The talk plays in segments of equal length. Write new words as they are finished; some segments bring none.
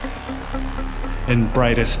In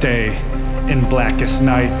brightest day, in blackest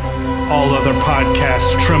night, all other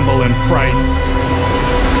podcasts tremble in fright.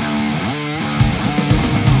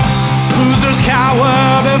 Losers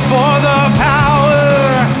cower before the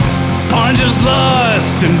power. Oranges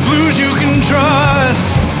lust and blues you can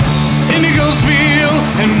trust. Indigos feel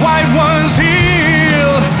and white ones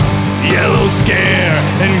heal. Yellows scare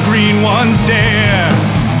and green ones dare.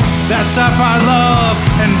 That sapphire love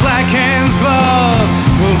and black hands glove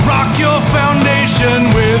will rock your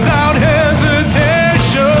foundation without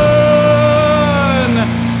hesitation.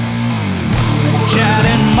 Chad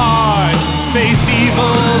and Mark face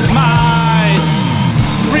evil's might.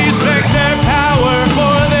 Respect their power,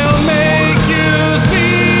 for they'll make you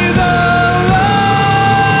see the light.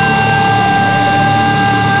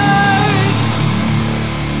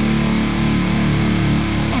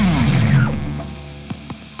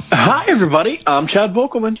 Hi, everybody. I'm Chad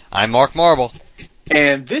Vogelman. I'm Mark Marble.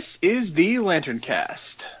 And this is the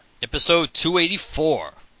LanternCast. Episode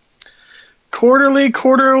 284.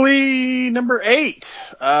 Quarterly number 8.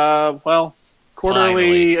 Quarterly,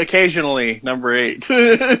 Finally. occasionally number 8.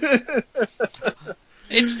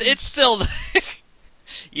 It's still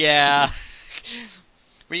yeah.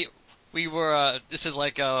 We were this is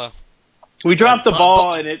like we dropped the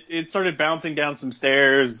ball and it started bouncing down some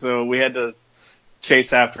stairs, so we had to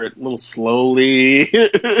chase after it a little slowly.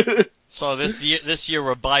 So this year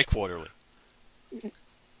we're bi-quarterly.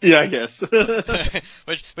 Yeah, I guess.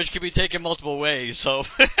 which could be taken multiple ways. So,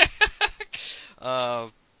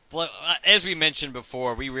 as we mentioned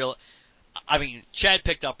before, Chad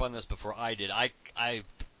picked up on this before I did.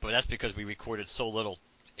 But that's because we recorded so little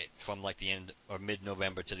from like the end or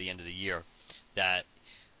mid-November to the end of the year that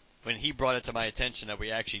when he brought it to my attention that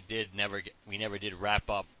we actually never did wrap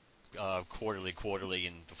up quarterly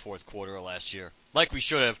in the fourth quarter of last year like we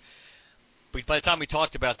should have. By the time we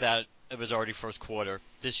talked about that, it was already first quarter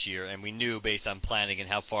this year, and we knew based on planning and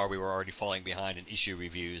how far we were already falling behind in issue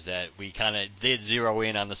reviews that we kind of did zero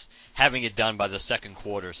in on this, having it done by the second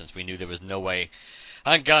quarter, since we knew there was no way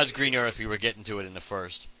on God's green earth we were getting to it in the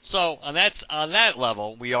first. So on that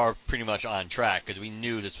level, we are pretty much on track because we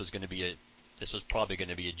knew this was probably going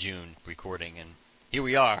to be a June recording, and here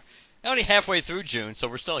we are, only halfway through June, so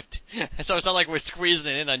we're still so it's not like we're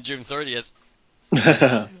squeezing it in on June 30th.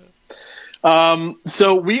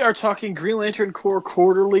 So we are talking Green Lantern Corps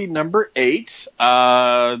Quarterly number 8.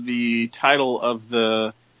 The title of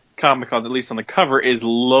the comic, at least on the cover, is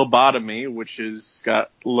Lobotomy, which has got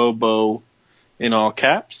Lobo in all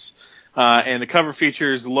caps. And the cover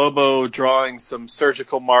features Lobo drawing some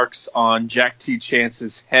surgical marks on Jack T.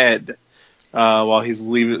 Chance's head while he's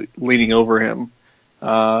leaning over him.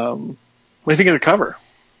 What do you think of the cover?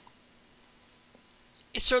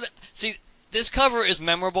 This cover is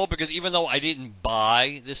memorable because even though I didn't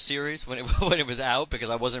buy this series when it was out because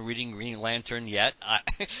I wasn't reading Green Lantern yet,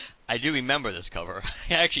 I do remember this cover.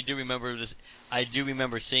 I actually do remember this. I do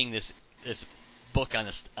remember seeing this book on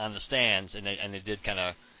the stands, and it did kind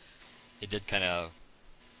of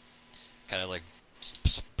like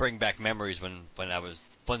bring back memories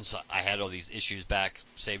once I had all these issues back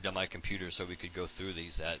saved on my computer so we could go through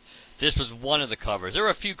these. This was one of the covers. There were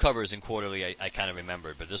a few covers in Quarterly I kind of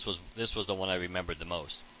remembered, but this was the one I remembered the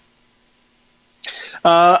most.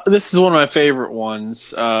 This is one of my favorite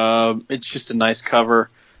ones. It's just a nice cover.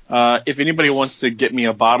 If anybody wants to get me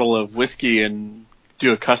a bottle of whiskey and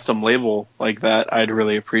do a custom label like that, I'd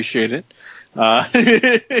really appreciate it.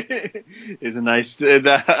 It's a nice.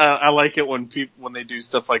 I like it when they do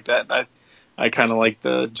stuff like that. I kind of like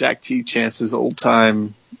the Jack T. Chance's old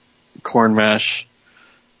time corn mash.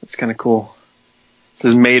 It's kind of cool. This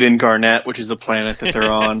is made in Garnet, which is the planet that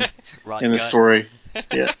they're on in the story.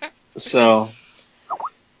 Yeah, so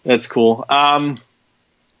that's cool.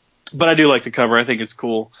 But I do like the cover. I think it's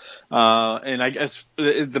cool. And I guess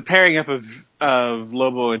the pairing up of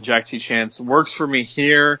Lobo and Jack T. Chance works for me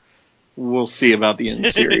here. We'll see about the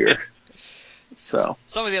interior. So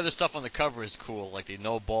some of the other stuff on the cover is cool, like the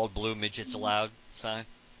 "No Bald Blue Midgets Allowed" sign.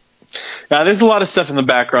 There's a lot of stuff in the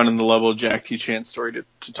background in the Lobo Jack T. Chance story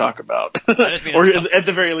to talk about, or at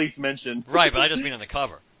the very least mention. Right, but I just mean on the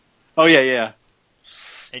cover. Oh yeah.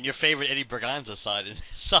 And your favorite Eddie Braganza sign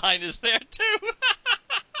is there too.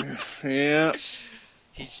 Yeah.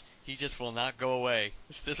 He just will not go away.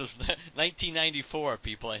 This was 1994,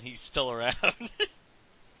 people, and he's still around.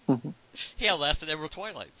 He outlasted Emerald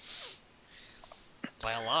Twilight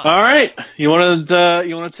by a lot. All right, you want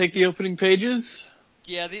to take the opening pages?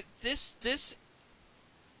 Yeah, this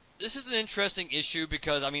is an interesting issue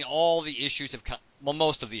because all the issues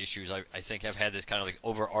most of the issues I think have had this kind of like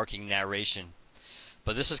overarching narration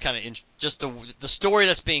But this is kind of just the story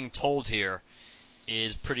that's being told here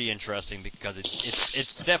is pretty interesting because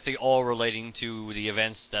it's definitely all relating to the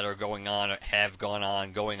events that are going on, have gone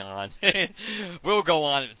on, going on, will go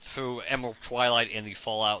on through Emerald Twilight and the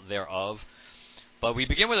fallout thereof. But we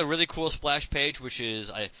begin with a really cool splash page, which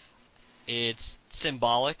is it's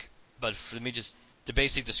symbolic, but for me, just the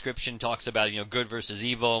basic description talks about good versus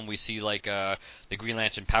evil, and we see like the Green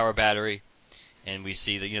Lantern power battery, and we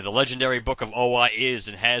see that the legendary Book of Oa is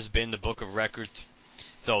and has been the book of records.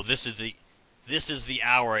 So this is the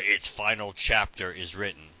hour its final chapter is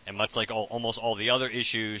written, and much like almost all the other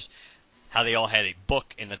issues, how they all had a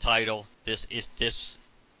book in the title. This issue's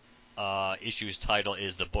title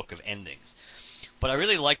is the Book of Endings. But I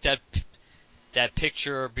really like that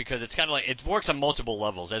picture because it's kind of like it works on multiple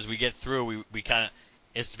levels. As we get through, we kind of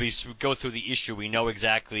as we go through the issue, we know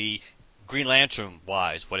exactly Green Lantern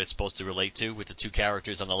wise what it's supposed to relate to with the two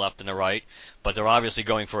characters on the left and the right. But they're obviously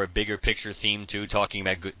going for a bigger picture theme too, talking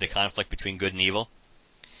about the conflict between good and evil,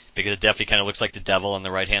 because it definitely kind of looks like the devil on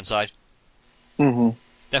the right hand side. Mm-hmm.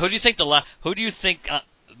 Now, who do you think?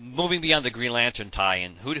 Moving beyond the Green Lantern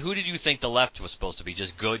tie-in, who did you think the left was supposed to be?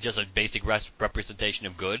 Just good, just a basic representation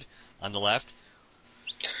of good on the left?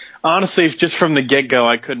 Honestly, just from the get-go,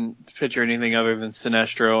 I couldn't picture anything other than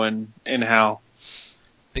Sinestro and Hal.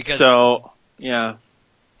 Yeah.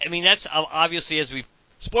 I mean, that's obviously as we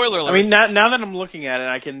spoiler alert. I mean, now that I'm looking at it,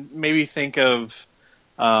 I can maybe think of,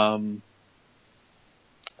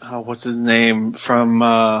 what's his name from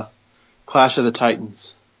Clash of the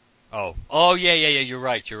Titans. Oh yeah. You're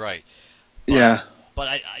right. But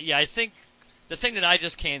I think the thing that I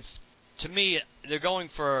just can't. To me, they're going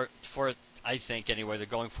for I think anyway, they're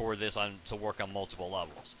going for this to work on multiple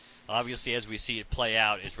levels. Obviously, as we see it play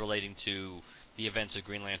out, it's relating to the events of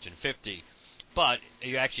Green Lantern 50. But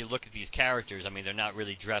you actually look at these characters. I mean, they're not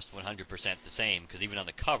really dressed 100% the same, because even on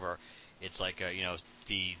the cover, it's like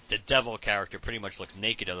the devil character pretty much looks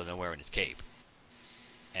naked other than wearing his cape.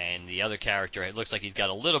 And the other character, it looks like he's got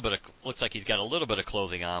a little bit of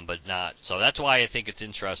clothing on, but not. So that's why I think it's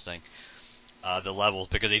interesting, the levels,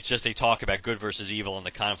 because they talk about good versus evil and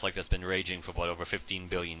the conflict that's been raging for over 15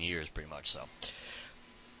 billion years, pretty much. So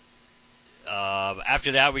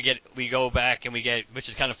after that, we go back and we get, which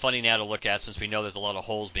is kind of funny now to look at since we know there's a lot of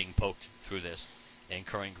holes being poked through this in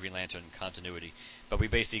current Green Lantern continuity. But we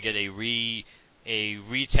basically get a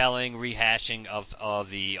retelling, rehashing of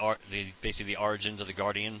the basically the origins of the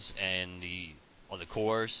Guardians and the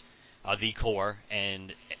cores, the core,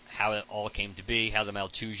 and how it all came to be, how the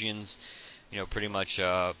Malthusians, pretty much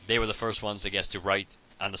they were the first ones, I guess, to write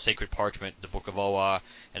on the sacred parchment the Book of Oa,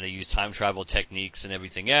 and they used time travel techniques and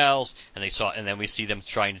everything else, and then we see them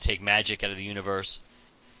trying to take magic out of the universe.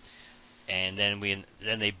 And then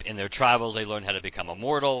they in their travels they learned how to become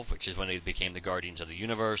immortal, which is when they became the Guardians of the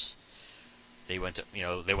Universe. They went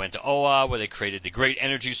to Oa, where they created the great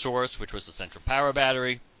energy source, which was the central power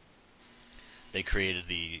battery. They created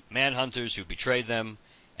the Manhunters, who betrayed them,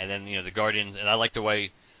 and then the Guardians. And I like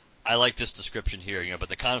this description here, but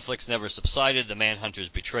the conflicts never subsided. The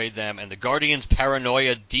Manhunters betrayed them, and the Guardians'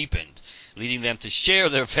 paranoia deepened, leading them to share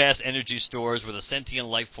their vast energy stores with a sentient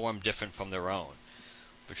life form different from their own,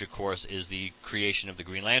 which of course is the creation of the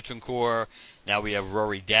Green Lantern Corps. Now we have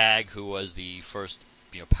Rory Dag, who was the first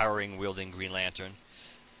powering wielding Green Lantern.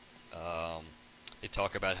 They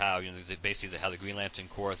talk about how basically how the Green Lantern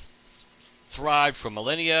Corps thrived for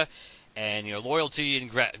millennia, and loyalty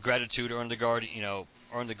and gratitude earned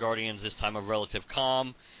the Guardians this time of relative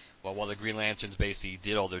calm, while the Green Lanterns basically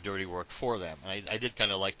did all their dirty work for them. And I did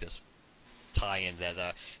kind of like this tie-in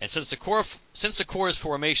that, and since the Corps'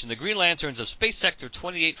 formation, the Green Lanterns of Space Sector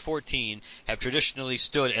 2814 have traditionally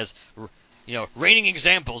stood as reigning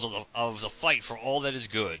examples of the fight for all that is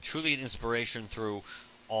good, truly an inspiration through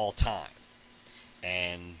all time.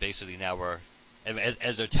 And basically now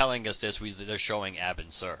as they're telling us this, they're showing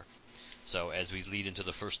Abin Sur. So as we lead into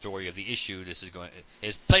the first story of the issue, this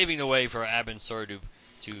is paving the way for Abin Sur to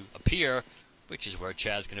appear, which is where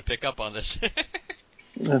Chad's going to pick up on this.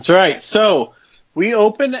 That's right. So we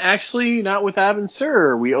open actually not with Abin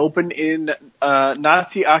Sur. We open in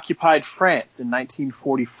Nazi-occupied France in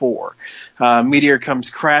 1944. Meteor comes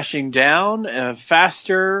crashing down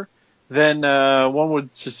faster than one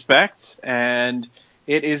would suspect, and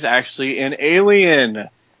it is actually an alien.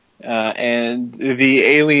 And the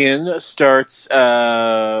alien is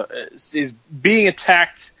being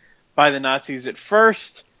attacked by the Nazis at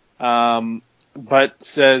first, but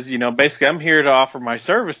says, basically, I'm here to offer my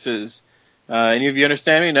services. Any of you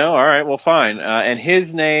understand me? No? All right, well, fine. And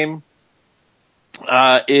his name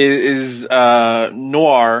is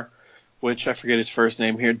Noir, which I forget his first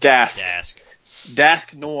name here, Dask.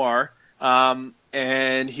 Dask Noir,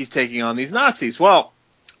 and he's taking on these Nazis. Well,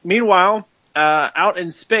 meanwhile, out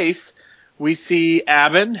in space, we see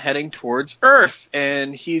Abin heading towards Earth,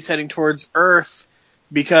 and he's heading towards Earth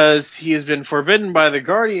because he has been forbidden by the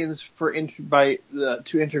Guardians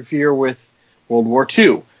to interfere with World War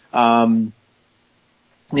II in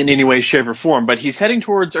any way, shape, or form. But he's heading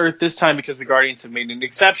towards Earth this time because the Guardians have made an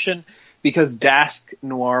exception because Dask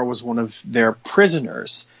Noir was one of their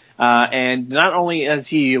prisoners. And not only has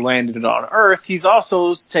he landed on Earth, he's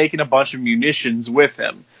also taken a bunch of munitions with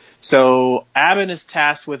him. So Abin is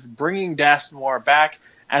tasked with bringing Dask Noir back,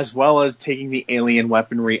 as well as taking the alien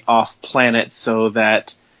weaponry off planet so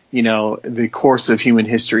that, the course of human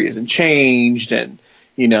history isn't changed and,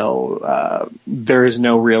 there is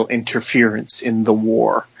no real interference in the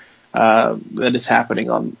war that is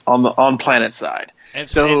happening on planet side. And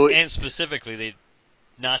specifically,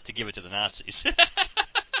 not to give it to the Nazis.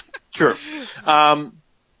 True.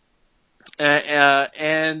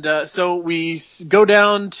 So we go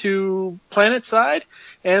down to planet side,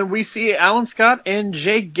 and we see Alan Scott and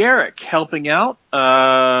Jay Garrick helping out.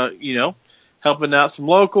 Helping out some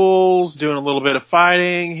locals, doing a little bit of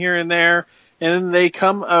fighting here and there, and then they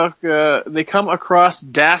come across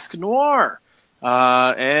Dask Noir.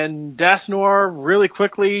 And Dask Noir really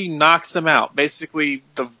quickly knocks them out. Basically,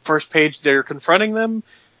 the first page they're confronting them,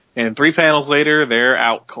 and 3 panels later they're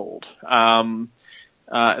out cold.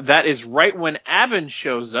 That is right when Abin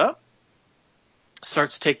shows up,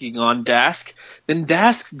 starts taking on Dask. Then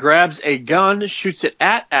Dask grabs a gun, shoots it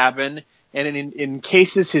at Abin, and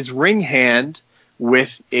encases his ring hand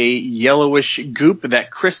with a yellowish goop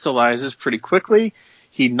that crystallizes pretty quickly.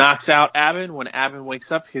 He knocks out Abin. When Abin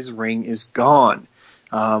wakes up, his ring is gone.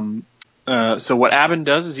 So what Abin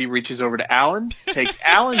does is he reaches over to Alan, takes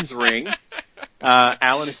Alan's ring.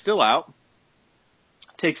 Alan is still out.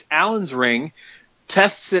 Takes Alan's ring,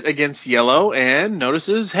 tests it against Yellow, and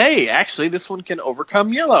notices, hey, actually this one can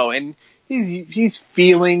overcome Yellow. And he's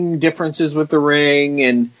feeling differences with the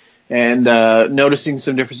ring and noticing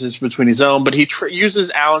some differences between his own. But he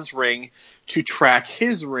uses Alan's ring to track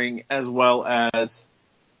his ring as well as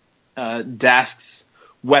Dask's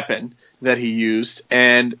weapon that he used,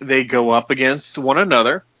 and they go up against one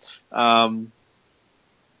another. Dask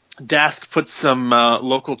puts some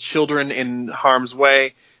local children in harm's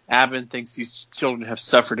way. Abin thinks these children have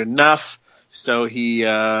suffered enough, so he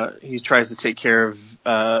tries to take care of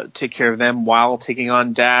them while taking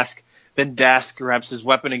on Dask. Then Dask grabs his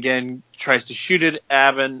weapon again, tries to shoot it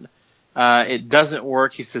at Abin. It doesn't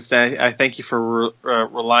work. He says, "I thank you for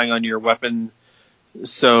relying on your weapon."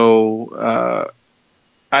 So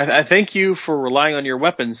I thank you for relying on your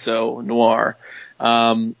weapon, so Noir.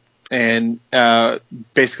 And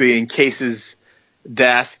basically encases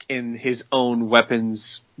Dask in his own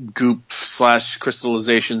weapons goop /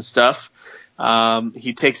 crystallization stuff.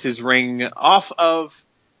 He takes his ring off of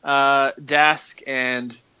Dask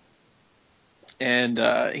and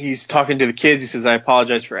he's talking to the kids. He says, "I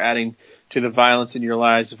apologize for adding to the violence in your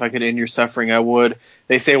lives. If I could end your suffering, I would."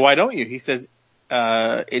 They say, "Why don't you?" He says,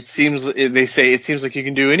 "It seems like you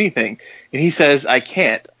can do anything." And he says, "I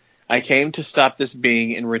can't. I came to stop this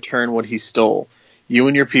being and return what he stole. You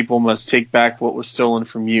and your people must take back what was stolen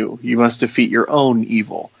from you. You must defeat your own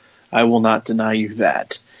evil. I will not deny you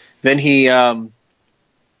that." Then he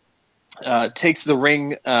takes the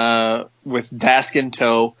ring with Dask in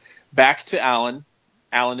tow back to Alan.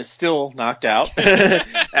 Alan is still knocked out. As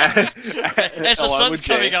the sun's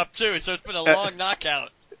coming up, too, so it's been a long knockout.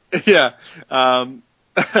 Yeah.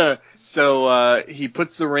 So he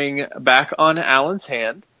puts the ring back on Alan's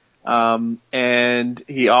hand. And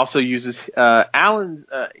he also uses Abin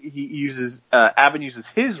uses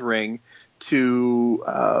his ring to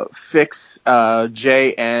fix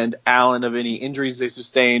Jay and Alan of any injuries they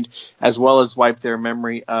sustained, as well as wipe their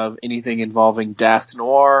memory of anything involving Dask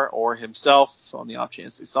Noir or himself on the off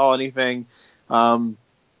chance they saw anything.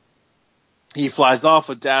 He flies off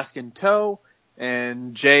with Dask in tow,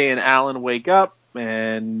 and Jay and Alan wake up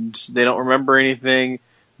and they don't remember anything.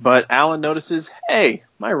 But Alan notices, hey,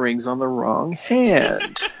 my ring's on the wrong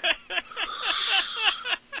hand.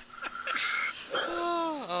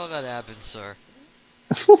 Oh, that happens, sir.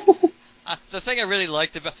 The thing I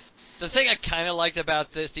kind of liked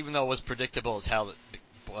about this, even though it was predictable as how it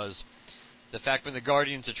was, the fact when the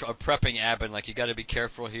Guardians are prepping Abin, like, you got to be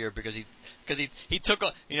careful here because he took,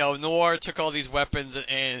 Noir took all these weapons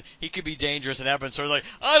and he could be dangerous, and Abin's sort of like,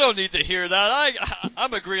 I don't need to hear that.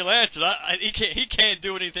 I'm a Green Lantern. He can't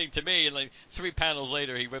do anything to me. And like 3 panels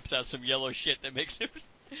later, he whips out some yellow shit that makes him.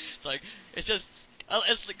 It's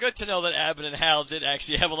good to know that Abin and Hal did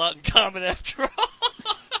actually have a lot in common after all.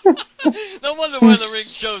 No wonder why the ring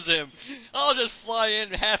chose him. I'll just fly in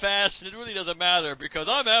half-assed, and it really doesn't matter because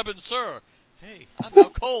I'm Abin Sur. Hey, I'm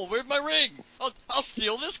out cold. Where's my ring? I'll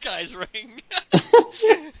steal this guy's ring.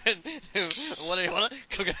 What do you want?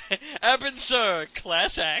 Abin Sur,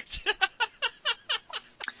 class act.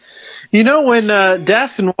 You know, when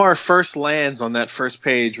Das Noir first lands on that first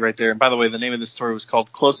page right there, and by the way, the name of this story was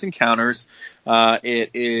called Close Encounters. It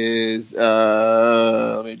is,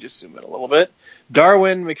 let me just zoom in a little bit.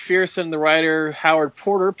 Darwin McPherson, the writer, Howard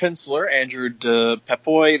Porter, penciler, Andrew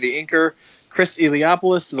Pepoy, the inker, Chris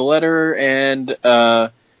Eliopoulos, the letterer, and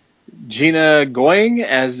Gina Going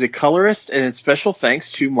as the colorist, and special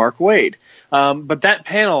thanks to Mark Waid. But that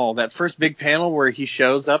panel, that first big panel where he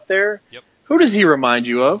shows up there, Yep. Who does he remind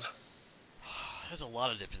you of? There's a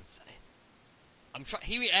lot of different things.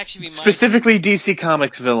 He actually reminds Specifically DC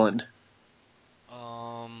Comics villain.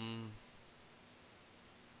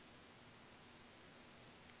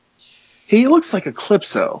 He looks like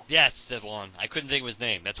Eclipso. Yes, that one. I couldn't think of his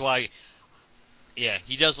name. That's why. Yeah,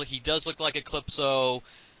 he does look like Eclipso.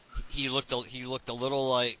 He looked a little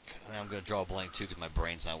like. I'm gonna draw a blank too because my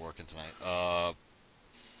brain's not working tonight. A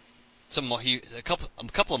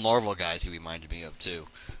couple of Marvel guys he reminded me of too.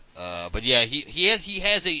 But yeah, he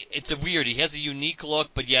has a unique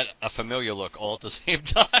look, but yet a familiar look all at the same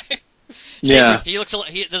time. Yeah. There's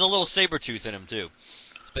a little Sabretooth in him too,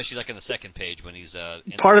 especially like in the second page when he's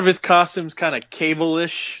part of his costume's kind of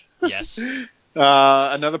Cable-ish. Yes.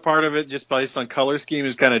 Another part of it, just based on color scheme,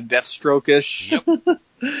 is kind of Deathstroke-ish. Yep.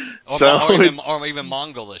 Or even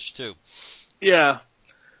Mongolish too. Yeah.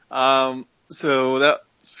 So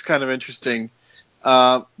that's kind of interesting.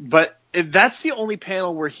 But that's the only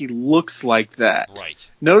panel where he looks like that. Right.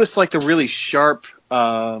 Notice like the really sharp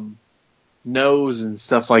nose and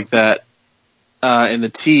stuff like that, and the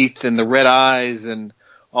teeth and the red eyes and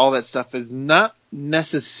all that stuff is not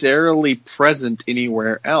necessarily present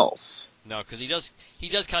anywhere else. No, because he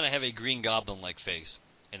does kind of have a Green Goblin-like face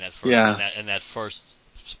in that first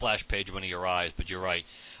splash page when he arrives. But you're right.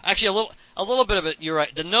 Actually, a little bit of it. You're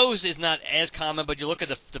right. The nose is not as common, but you look at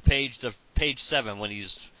the page 7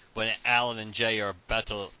 when Alan and Jay are about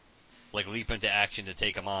to like leap into action to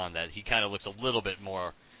take him on. That he kind of looks a little bit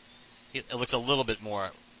more. It looks a little bit more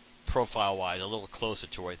profile-wise, a little closer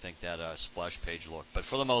to I think that splash page look. But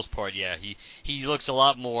for the most part, yeah, he looks a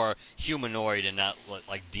lot more humanoid and not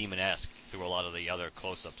like demon-esque through a lot of the other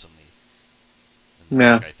close-ups in the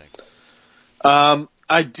book, I think.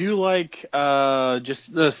 I do like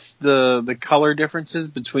just the color differences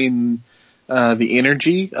between the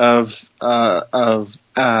energy of Abin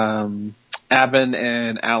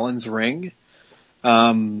and Alan's ring.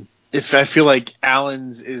 If I feel like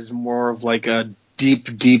Alan's is more of like a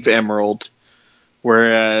deep emerald,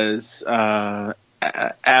 whereas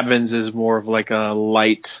Abin's is more of like a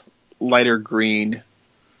lighter green.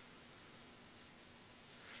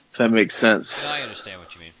 If that makes sense. No, I understand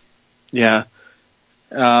what you mean. Yeah.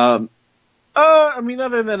 I mean,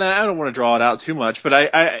 other than that, I don't want to draw it out too much, but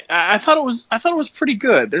I thought it was pretty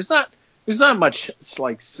good. There's not much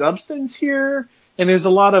like substance here, and there's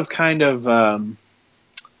a lot of kind of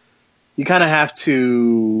you kind of have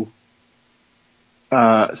to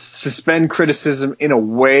suspend criticism in a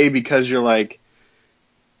way because you're like,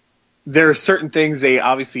 there are certain things they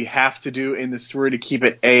obviously have to do in the story to keep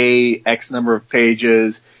it A, X number of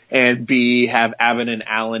pages, and B, have Abin and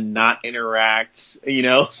Alan not interact, So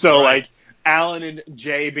right. Like Alan and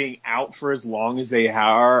Jay being out for as long as they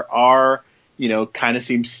are kind of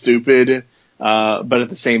seems stupid. But at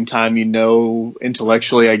the same time,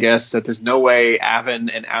 intellectually, I guess, that there's no way Abin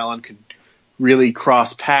and Alan could really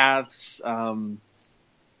cross paths.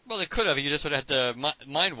 Well, they could have. You just would have to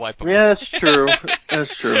mind wipe them. Yeah, that's true.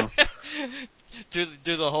 That's true. do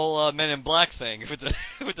the whole Men in Black thing with the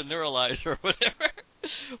neuralizer or whatever.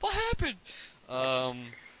 What happened?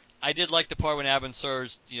 I did like the part when Abin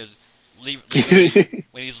Sur's when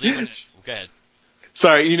he's leaving. Go ahead.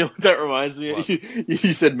 Sorry, you know what that reminds me of?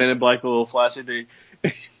 You said Men in Black, the little flashy thing.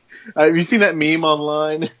 Have you seen that meme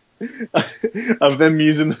online of them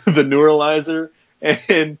using the neuralizer?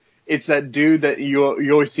 And it's that dude that you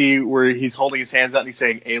always see where he's holding his hands out and he's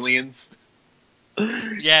saying aliens.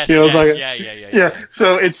 Yes, like, yeah.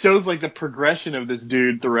 So it shows like the progression of this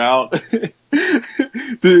dude throughout.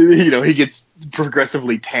 He gets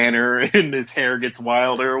progressively tanner and his hair gets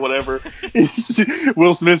wilder or whatever.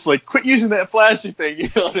 Will Smith's like, quit using that flashy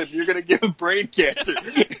thing on him. You're gonna give him brain cancer.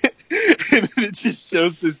 And then it just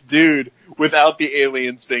shows this dude without the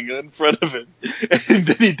aliens thing in front of him, and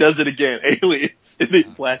then he does it again, aliens, and they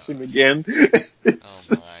flash him again. Oh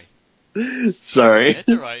my. Sorry. It's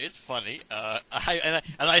all right. It's funny.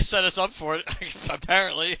 I set us up for it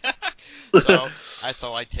apparently. So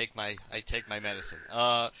I take my medicine.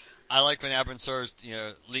 I like when Abernsur's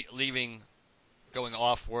leaving, going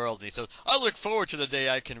off world, and he says, "I look forward to the day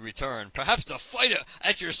I can return, perhaps to fight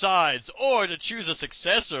at your sides, or to choose a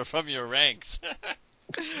successor from your ranks."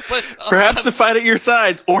 But Perhaps to fight at your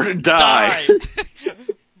sides or to die.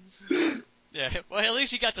 Yeah, well, at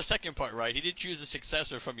least he got the second part right. He did choose a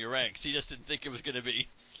successor from your ranks. He just didn't think it was going to be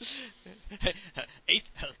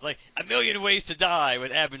like a million ways to die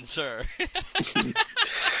with Abin Sur.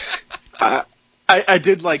 I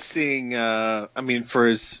did like seeing. For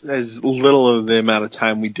as little of the amount of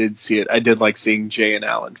time we did see it, I did like seeing Jay and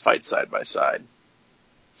Alan fight side by side.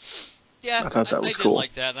 Yeah, I thought that was I did cool.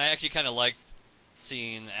 like that, and I actually kind of liked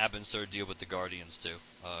seeing Abin Sur deal with the Guardians too.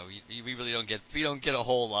 We really don't get a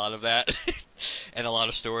whole lot of that and a lot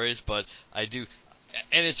of stories, but I do,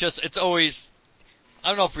 and it's always, I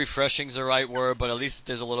don't know if refreshing is the right word, but at least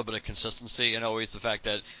there's a little bit of consistency, and always the fact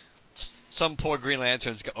that some poor Green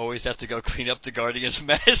Lanterns always have to go clean up the Guardians'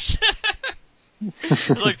 mess.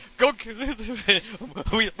 Like, go,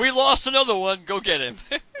 we lost another one, go get him.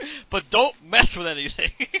 But don't mess with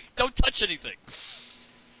anything. Don't touch anything.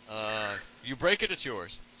 You break it, it's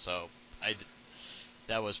yours. So,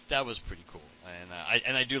 that was pretty cool. And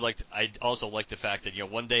I also like the fact that,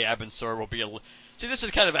 one day Abin Sur will be see, this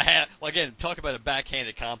is kind of again, talk about a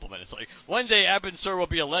backhanded compliment. It's like, one day Abin Sur will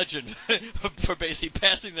be a legend for basically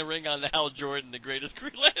passing the ring on to Hal Jordan, the greatest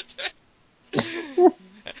Green Lantern.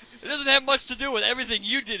 It doesn't have much to do with everything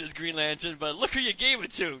you did as Green Lantern, but look who you gave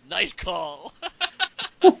it to. Nice call.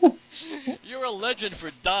 You're a legend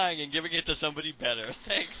for dying and giving it to somebody better.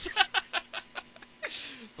 Thanks.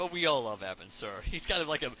 But we all love Abin Sur. He's kind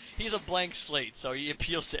of he's a blank slate, so he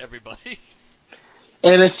appeals to everybody.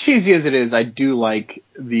 And as cheesy as it is, I do like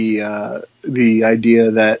the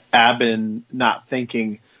idea that Abin, not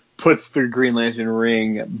thinking, puts the Green Lantern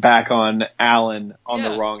ring back on Alan on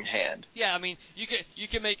the wrong hand. Yeah, I mean, you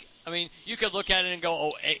could look at it and go,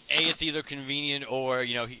 oh, it's either convenient or,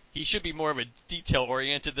 he should be more of a detail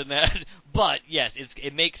oriented than that. But yes,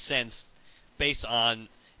 it makes sense based on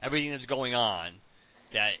everything that's going on.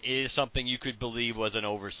 That is something you could believe was an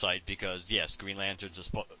oversight because, yes, Green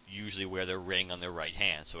Lanterns usually wear their ring on their right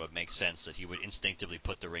hand, so it makes sense that he would instinctively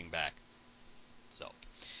put the ring back. So,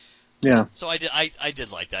 yeah. So I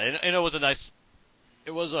did like that, and it was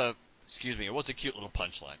it was a cute little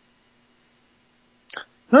punchline.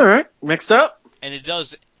 All right, next up. And it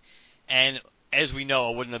does, and as we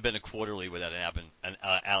know, it wouldn't have been a quarterly without an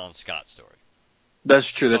Alan Scott story. That's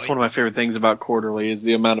true. That's one of my favorite things about Quarterly is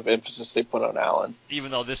the amount of emphasis they put on Alan.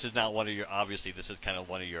 Even though this is not obviously this is kind of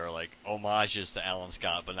one of your homages to Alan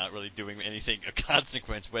Scott, but not really doing anything of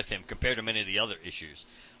consequence with him compared to many of the other issues.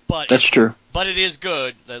 But that's true. But it is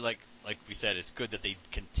good that like we said, it's good that they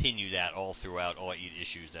continue that all throughout all 8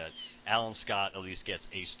 issues. That Alan Scott at least gets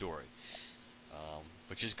a story.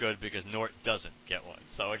 Which is good because Nort doesn't get one.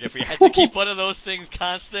 So if we had to keep one of those things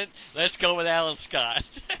constant, let's go with Alan Scott.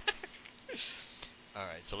 All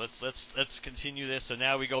right, so let's continue this. So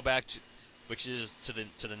now we go back to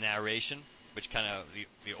the narration, which kind of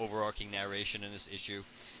the overarching narration in this issue,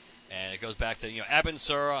 and it goes back to Abin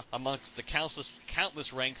Sur amongst the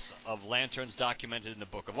countless ranks of lanterns documented in the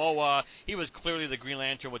Book of Oa. He was clearly the Green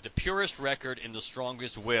Lantern with the purest record and the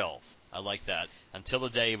strongest will. I like that until the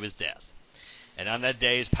day of his death. And on that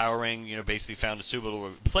day, his Power Ring, basically found a suitable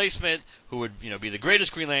replacement who would, be the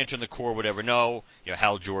greatest Green Lantern the Corps would ever know,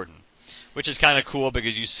 Hal Jordan. Which is kind of cool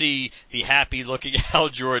because you see the happy-looking Hal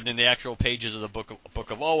Jordan in the actual pages of the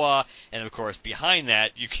Book of Oa, and of course behind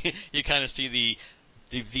that you kind of see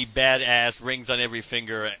the badass rings on every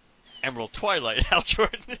finger, Emerald Twilight Hal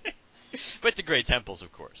Jordan, with the Great Temples,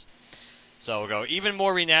 of course. So we'll go even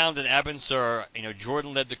more renowned than Abin Sur.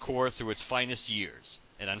 Jordan led the Corps through its finest years.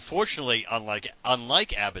 And unfortunately, unlike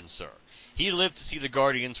Abin Sur, he lived to see the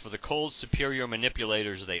Guardians for the cold, superior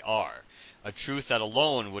manipulators they are. A truth that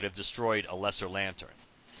alone would have destroyed a lesser lantern.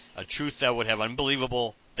 A truth that would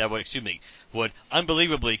unbelievably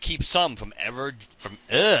keep some from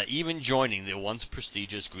even joining the once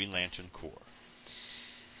prestigious Green Lantern Corps.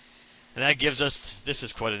 And that gives us, this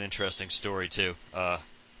is quite an interesting story too.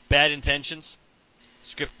 Bad Intentions,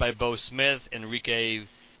 script by Bo Smith, Enrique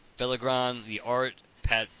Pellegrin, the art,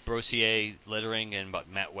 Pat Brossier lettering, and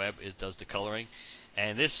Matt Webb does the coloring.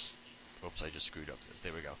 And this, oops, I just screwed up this.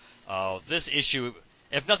 There we go. This issue,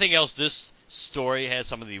 if nothing else, this story has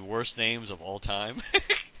some of the worst names of all time.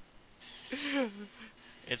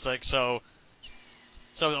 It's like so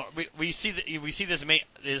we see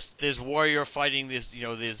this warrior fighting this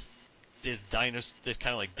this kind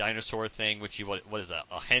of like dinosaur thing, which what is that?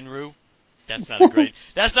 A henru? That's not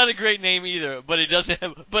a great name either. But it doesn't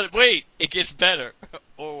have. But wait, it gets better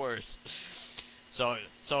or worse. So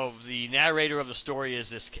the narrator of the story is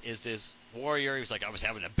this warrior. He was like, I was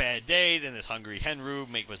having a bad day. Then this hungry henru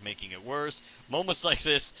was making it worse. Moments like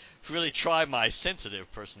this really try my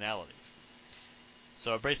sensitive personality.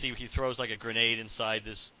 So basically, he throws like a grenade inside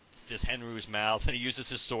this henru's mouth, and he uses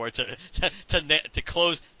his sword to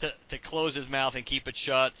close his mouth and keep it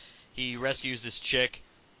shut. He rescues this chick,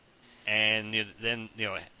 and then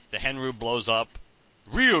the henru blows up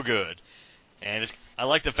real good. And I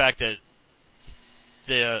like the fact that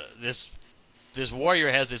this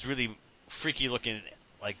warrior has this really freaky looking,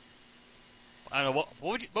 like, I don't know,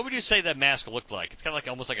 what would you say that mask looked like? It's kind of like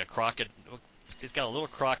almost like a crocodile. It's got a little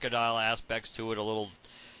crocodile aspects to it.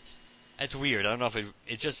 It's weird. I don't know if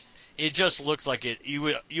it just looks like it. You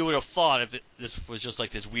would have thought if this was just like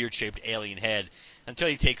this weird shaped alien head, until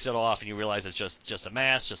he takes it off and you realize it's just a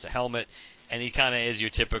mask, just a helmet, and he kind of is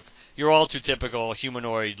your all too typical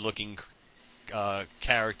humanoid looking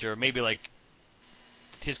character. Maybe like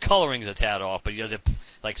his coloring's a tad off, but he does it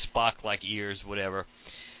like Spock like ears, whatever.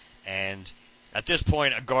 And at this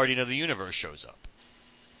point, a Guardian of the Universe shows up.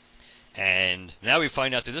 And now we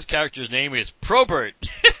find out that this character's name is Probert.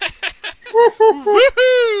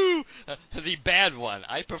 Woohoo! The bad one.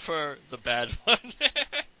 I prefer the bad one.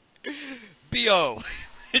 B.O.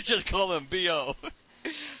 Just call him B.O.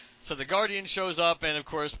 So the Guardian shows up, and of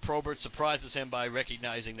course Probert surprises him by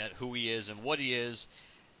recognizing that who he is and what he is.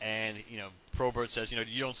 And, Probert says,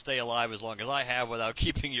 you don't stay alive as long as I have without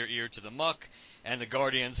keeping your ear to the muck. And the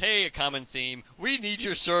Guardians, hey, a common theme, we need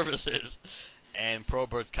your services. And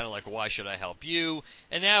Probert's kind of like, why should I help you?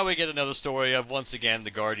 And now we get another story of, once again, the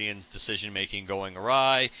Guardian's decision-making going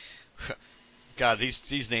awry. God,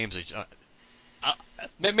 these names are...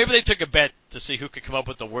 maybe they took a bet to see who could come up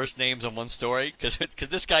with the worst names in one story, because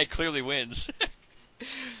this guy clearly wins.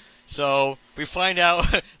 So we find out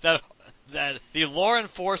that the law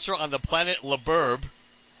enforcer on the planet Laburb,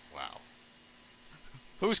 wow,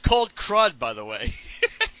 who's called Crud, by the way.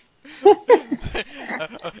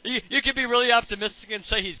 You can be really optimistic and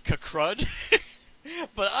say he's Crud,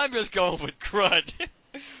 but I'm just going with Crud,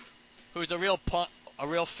 who's a real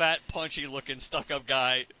fat, punchy-looking, stuck-up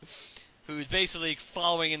guy who's basically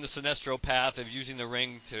following in the Sinestro path of using the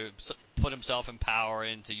ring to put himself in power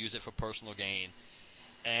and to use it for personal gain.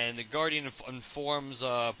 And the Guardian informs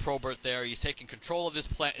Probert there he's taking control of this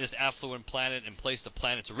affluent planet and placed the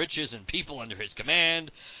planet's riches and people under his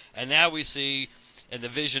command. And now we see in the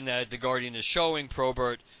vision that the Guardian is showing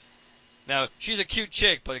Probert. Now, she's a cute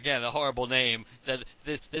chick, but again, a horrible name. That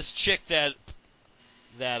this chick that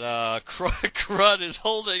Crud is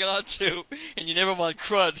holding on to, and you never want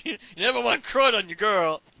Crud. You never want Crud on your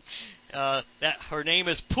girl. That her name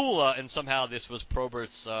is Pula, and somehow this was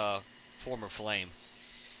Probert's former flame.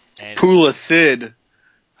 And Pula Sid.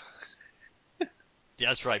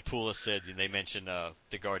 That's right, Pula Sid. And they mention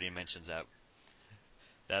the Guardian mentions that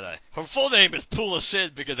her full name is Pula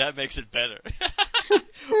Sid because that makes it better.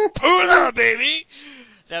 Pula, baby.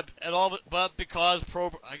 But because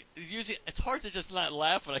it's hard to just not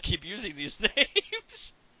laugh when I keep using these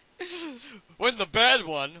names. When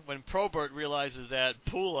Probert realizes that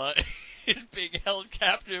Pula is being held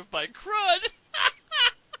captive by Crud.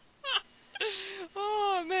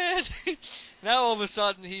 Oh man! Now all of a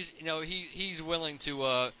sudden he's willing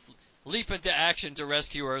to leap into action to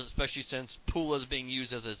rescue her, especially since Pula's being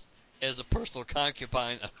used as a personal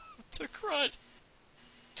concubine to Crud.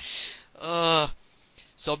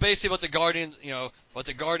 So basically, what the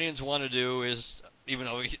Guardians want to do is, even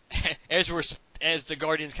though as the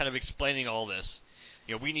Guardians kind of explaining all this,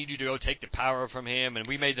 we need you to go take the power from him, and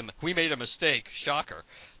we made a mistake, shocker,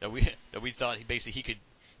 that we thought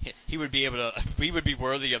he would be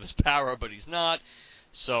worthy of his power, but he's not.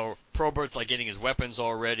 So Probert's like getting his weapons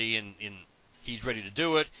all ready, and he's ready to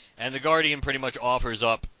do it. And the Guardian pretty much offers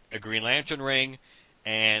up a Green Lantern ring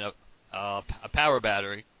and a power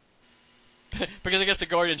battery. Because I guess the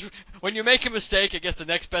Guardians, when you make a mistake, I guess the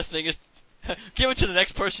next best thing is give it to the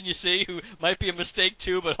next person you see who might be a mistake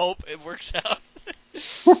too, but hope it works out.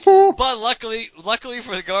 But luckily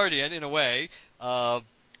for the Guardian, in a way,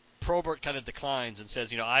 Probert kind of declines and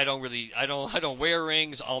says, I don't wear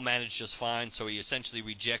rings. I'll manage just fine. So he essentially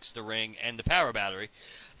rejects the ring and the power battery.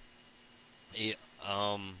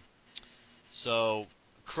 So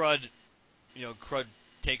Crud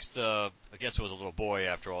takes I guess it was a little boy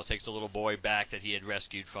after all, takes the little boy back that he had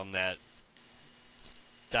rescued from that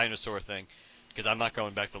dinosaur thing, because I'm not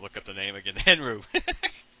going back to look up the name again, Henru.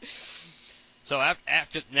 So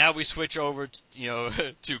after now we switch over,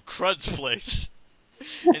 to Crud's place,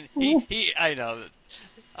 and I know,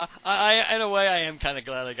 in a way I am kind of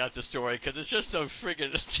glad I got the story because it's just so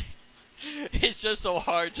friggin', it's just so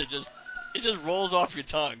hard to it just rolls off your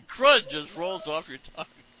tongue. Crud just rolls off your tongue.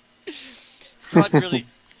 Crud really,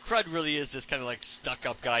 Crud really is this kind of like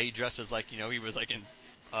stuck-up guy. He dresses like he was like in,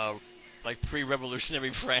 like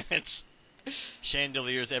pre-revolutionary France,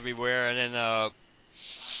 chandeliers everywhere, and then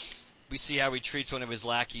we see how he treats one of his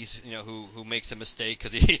lackeys, who makes a mistake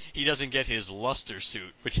because he doesn't get his luster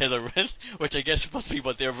suit, which has which I guess must be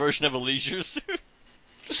what their version of a leisure suit,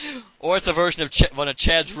 or it's a version of one of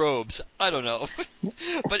Chad's robes. I don't know,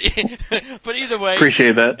 but either way,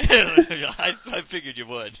 Appreciate that. I figured you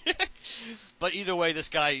would. But either way, this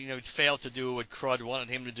guy failed to do what Crud wanted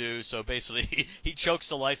him to do, so basically he chokes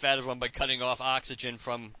the life out of him by cutting off oxygen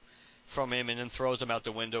from him and then throws him out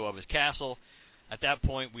the window of his castle. At that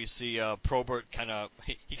point, we see Probert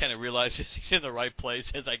he kind of realizes he's in the right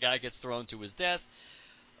place as that guy gets thrown to his death.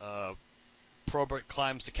 Probert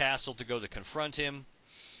climbs the castle to go to confront him.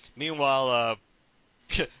 Meanwhile,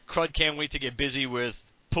 Crud can't wait to get busy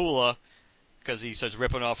with Pula because he starts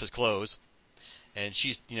ripping off his clothes, and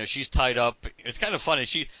she's tied up. It's kind of funny.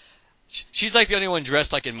 She's like the only one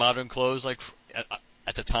dressed like in modern clothes, like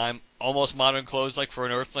at the time, almost modern clothes, like for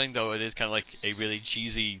an Earthling, though it is kind of like a really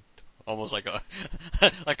cheesy, almost like a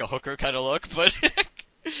like a hooker kind of look,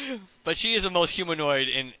 but she is the most humanoid,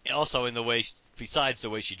 and also in the way, besides the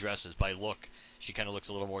way she dresses, by look, she kind of looks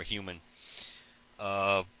a little more human.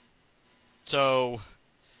 So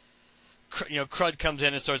Crud comes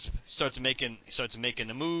in and starts making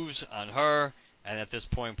the moves on her, and at this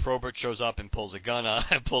point Probert shows up and pulls a gun on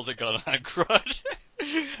Crud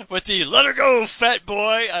with the "Let her go, fat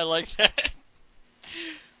boy." I like that.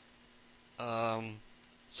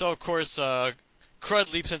 So of course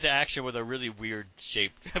Crud leaps into action with a really weird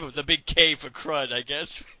shape, the big K for Crud, I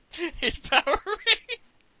guess. His power ring.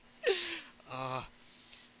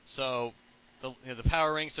 So the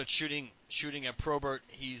power ring starts shooting at Probert.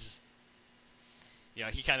 He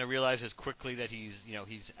kind of realizes quickly that he's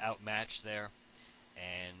outmatched there,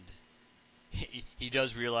 and he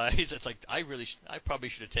does realize it's like I probably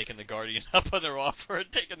should have taken the Guardian up on their offer and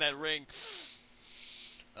taken that ring.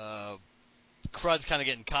 Crud's kind of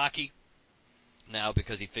getting cocky now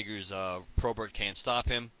because he figures Probert can't stop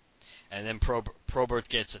him, and then Probert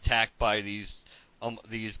gets attacked by these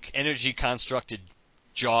energy constructed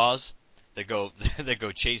jaws that go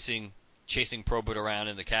chasing Probert around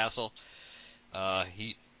in the castle.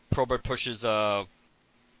 Probert pushes a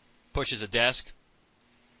desk,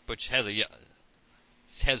 which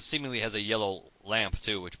seemingly has a yellow lamp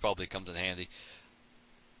too, which probably comes in handy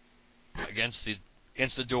against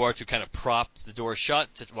the door to kind of prop the door shut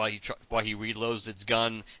while he reloads its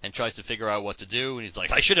gun and tries to figure out what to do. And he's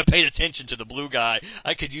like, I should have paid attention to the blue guy.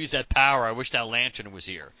 I could use that power. I wish that lantern was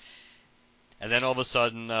here. And then all of a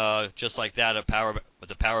sudden, just like that,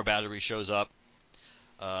 the power battery shows up.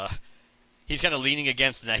 He's kind of leaning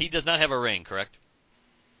against it. Now, he does not have a ring, correct?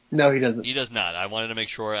 No, he doesn't. He does not. I wanted to make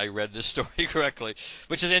sure I read this story correctly,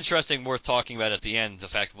 which is interesting, worth talking about at the end. The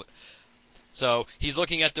fact, so he's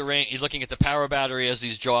looking at the ring. He's looking at the power battery as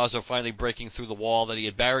these jaws are finally breaking through the wall that he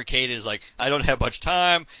had barricaded. He's like, I don't have much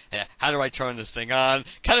time. How do I turn this thing on?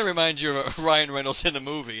 Kind of reminds you of Ryan Reynolds in the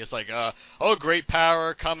movie. It's like, oh, great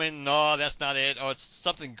power coming. No, that's not it. Oh, it's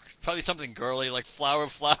probably something girly like flower,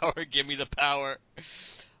 give me the power.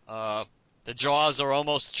 The jaws are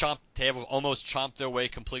almost chomped. They have almost chomped their way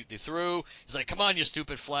completely through. He's like, "Come on, you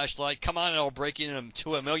stupid flashlight! Come on, and I'll break you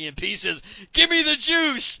into a million pieces. Give me the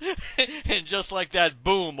juice!" And just like that,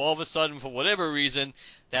 boom! All of a sudden, for whatever reason,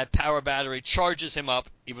 that power battery charges him up,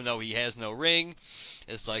 even though he has no ring.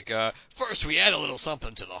 It's like, first we add a little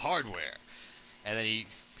something to the hardware, and then he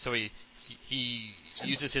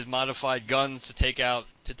uses his modified guns to take out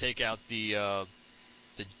the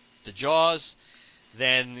jaws.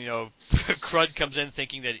 Then Crud comes in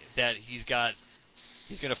thinking that he's going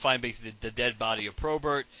to find basically the dead body of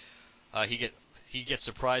Probert. He gets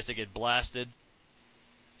surprised to get blasted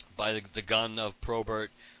by the gun of Probert.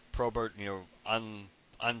 Probert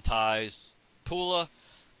unties Pula,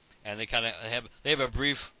 and they kind of have a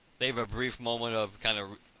brief moment of kind of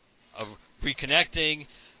reconnecting.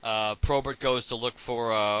 Probert goes to look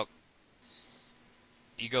for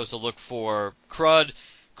Crud.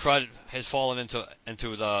 Crud has fallen into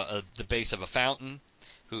the base of a fountain,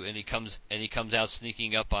 and he comes out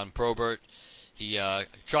sneaking up on Probert. He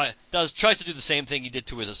tries to do the same thing he did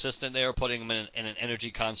to his assistant there, putting him in an energy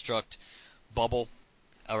construct bubble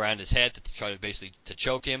around his head to try to basically to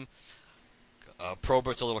choke him.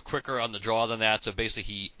 Probert's a little quicker on the draw than that, so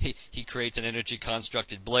basically he creates an energy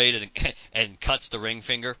constructed blade and cuts the ring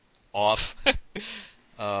finger off.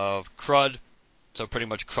 Crud, so pretty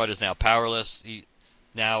much Crud is now powerless.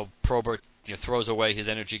 Now Probert throws away his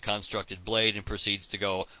energy constructed blade and proceeds to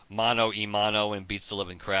go mano a mano and beats the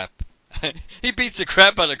living crap. He beats the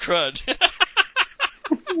crap out of Crud.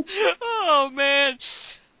 Oh man.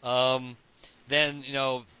 Then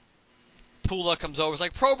Pula comes over. It's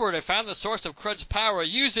like, Probert, I found the source of Crud's power.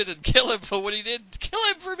 Use it and kill him for what he did. Kill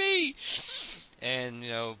him for me. And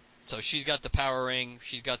so she's got the power ring.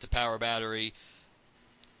 She's got the power battery.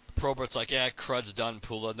 Probert's like, yeah, Crud's done,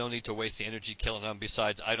 Pula. No need to waste the energy killing him.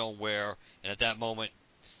 Besides, I don't wear. And at that moment,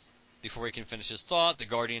 before he can finish his thought, the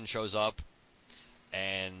Guardian shows up.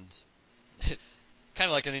 And kind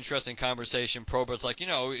of like an interesting conversation. Probert's like, you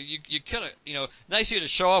could have, nice of you to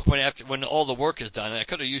show up when all the work is done. I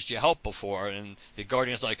could have used your help before. And the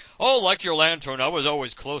Guardian's like, oh, like your lantern, I was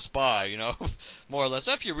always close by, more or less.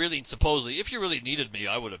 If you really needed me,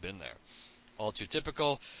 I would have been there. All too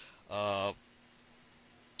typical.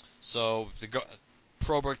 So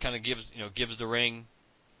Probert kind of gives the ring,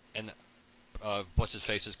 and what's his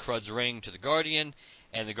face's Crud's ring to the Guardian,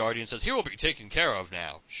 and the Guardian says he will be taken care of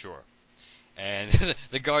now. Sure. And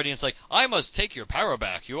the Guardian's like, I must take your power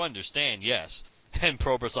back. You understand? Yes. And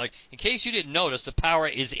Probert's like, in case you didn't notice, the power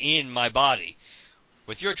is in my body.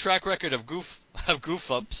 With your track record of goof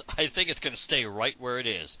ups, I think it's going to stay right where it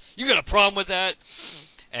is. You got a problem with that?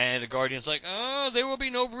 And the Guardian's like, oh, there will be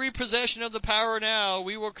no repossession of the power now.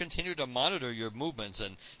 We will continue to monitor your movements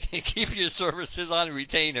and keep your services on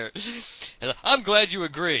retainer. And I'm glad you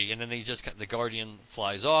agree. And then the Guardian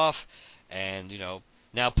flies off, and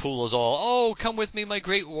now Pula's all, oh, come with me, my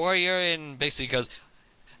great warrior, and basically because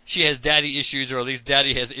she has daddy issues, or at least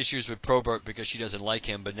daddy has issues with Probert because she doesn't like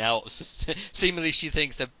him, but now seemingly she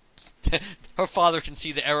thinks that her father can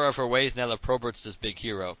see the error of her ways now that Probert's this big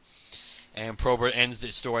hero. And Probert ends the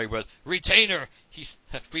story with, Retainer,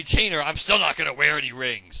 I'm still not going to wear any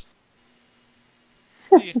rings.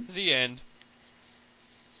 The end.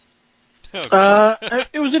 Okay.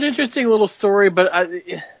 It was an interesting little story, but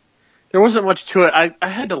there wasn't much to it. I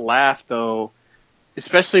had to laugh, though,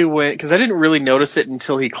 especially because I didn't really notice it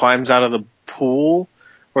until he climbs out of the pool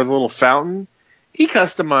or the little fountain. He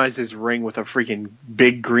customized his ring with a freaking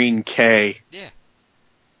big green K. Yeah.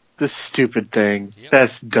 This stupid thing. Yep.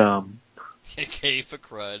 That's dumb. K for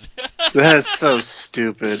Crud. That's so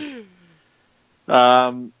stupid.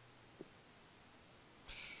 Yeah.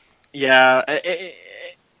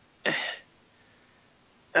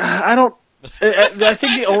 I don't. I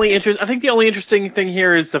think the only interesting thing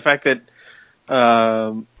here is the fact that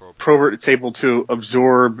Probert is able to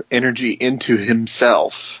absorb energy into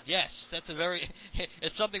himself. Yes,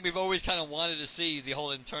 it's something we've always kind of wanted to see, the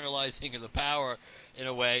whole internalizing of the power in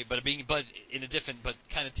a way, but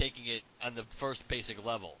kind of taking it on the first basic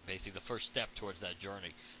level, basically the first step towards that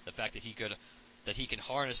journey. The fact that he can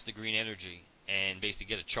harness the green energy and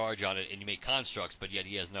basically get a charge on it, and you make constructs, but yet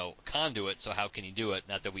he has no conduit, so how can he do it?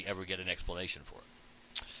 Not that we ever get an explanation for it.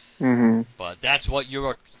 Mm-hmm. But that's what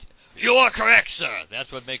you're correct, sir.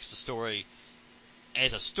 That's what makes the story,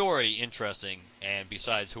 as a story, interesting. And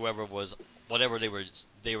besides, whatever they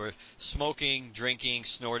were smoking, drinking,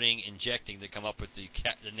 snorting, injecting to come up with the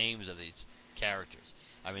names of these characters.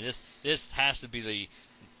 I mean, this has to be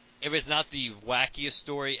if it's not the wackiest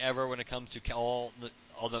story ever when it comes to all the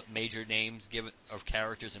major names given of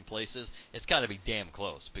characters and places, it's got to be damn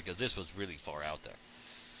close, because this was really far out there.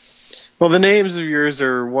 Well, the names of yours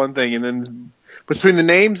are one thing, and then between the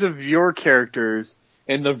names of your characters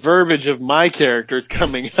and the verbiage of my characters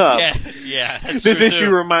coming up, yeah, this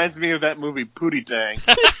issue reminds me of that movie Pootie Tang.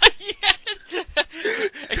 Yes.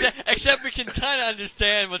 Except we can kind of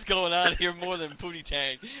understand what's going on here more than Pootie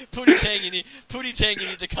Tang. Pootie Tang, you need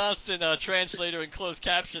the constant translator and closed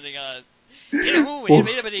captioning on. You tell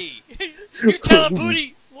him,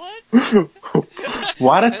 Pootie. What?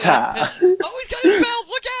 What a tie. Oh, he's got his belt.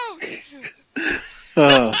 Look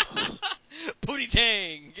out. Pootie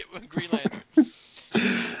Tang. Get Green Lantern.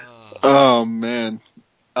 Oh, man.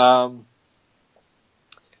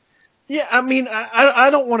 Yeah, I mean, I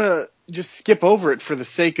don't want to just skip over it for the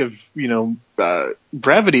sake of,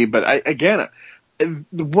 brevity, but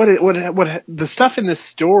what the stuff in this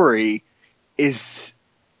story is,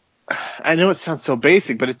 I know it sounds so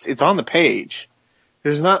basic, but it's on the page.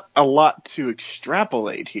 There's not a lot to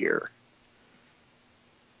extrapolate here.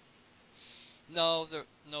 No,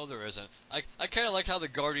 there isn't. I kind of like how the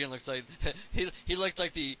Guardian looks like. He looks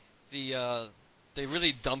like the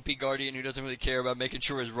really dumpy Guardian who doesn't really care about making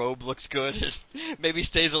sure his robe looks good. Maybe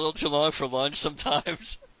stays a little too long for lunch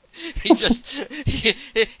sometimes. He just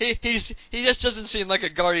he just doesn't seem like a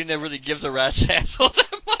guardian that really gives a rat's ass all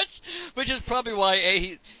that much, which is probably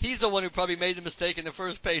why he's the one who probably made the mistake in the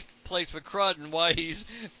first place with Crud, and why he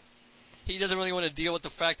doesn't really want to deal with the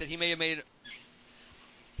fact that he may have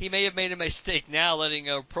made a mistake now letting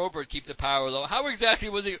Probert keep the power, though. How exactly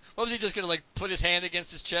was he? What was he just going to, like, put his hand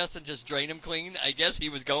against his chest and just drain him clean? I guess he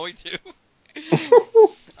was going to.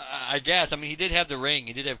 I guess. I mean, he did have the ring.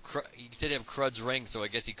 He did have Crud's ring, so I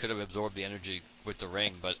guess he could have absorbed the energy with the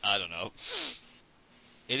ring. But I don't know.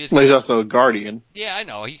 It is. Well, he's also a guardian. Yeah, I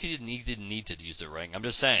know. He didn't need to use the ring. I'm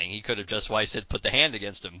just saying he could have just why I said put the hand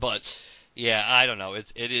against him. But yeah, I don't know.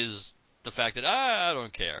 It is the fact that I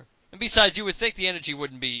don't care. And besides, you would think the energy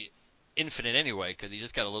wouldn't be infinite anyway, because he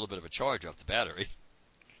just got a little bit of a charge off the battery.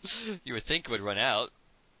 You would think it would run out,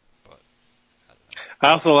 but I don't know.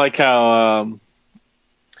 I also like how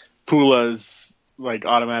Pula's like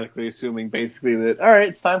automatically assuming basically that, all right,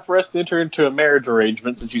 it's time for us to enter into a marriage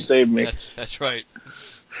arrangement since you saved me. That's right.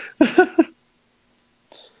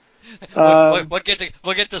 We'll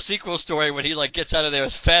get the sequel story when he like gets out of there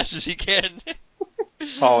as fast as he can.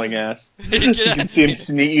 Hauling ass.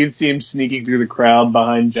 You'd see him sneaking through the crowd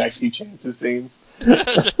behind Jack T. Chance's scenes.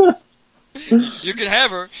 You can have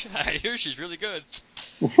her. I hear she's really good.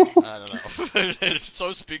 I don't know.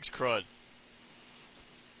 So speaks Crud.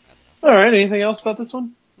 All right. Anything else about this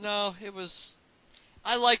one? No, it was.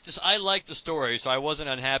 I liked the story, so I wasn't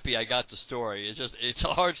unhappy I got the story. It's a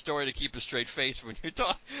hard story to keep a straight face when you're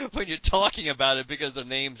talking about it because the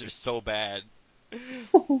names are so bad.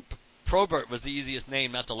 Probert was the easiest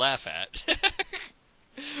name not to laugh at.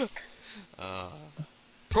 All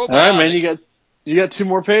right, man. You got 2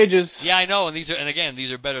 more pages. Yeah, I know, and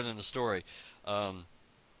these are better than the story. So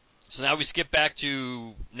now we skip back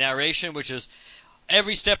to narration, which is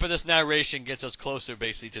every step of this narration gets us closer,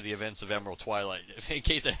 basically, to the events of Emerald Twilight, in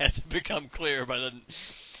case it hasn't become clear by the.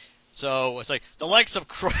 So it's like the likes of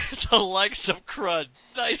Crud,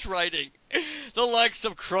 nice writing. The likes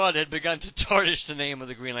of Crud had begun to tarnish the name of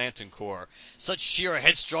the Green Lantern Corps. Such sheer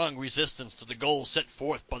headstrong resistance to the goals set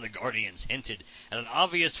forth by the Guardians hinted at an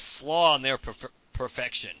obvious flaw in their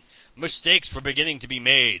perfection. Mistakes were beginning to be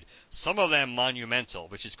made, some of them monumental,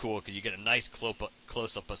 which is cool because you get a nice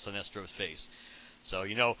close-up of Sinestro's face. So,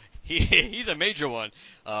 he's a major one.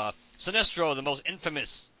 Sinestro, the most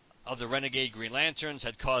infamous of the renegade Green Lanterns,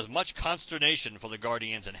 had caused much consternation for the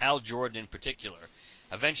Guardians and Hal Jordan in particular,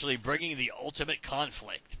 eventually bringing the ultimate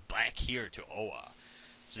conflict back here to Oa.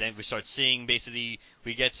 So then we start seeing, basically,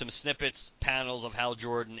 we get some snippets, panels of Hal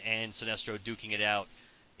Jordan and Sinestro duking it out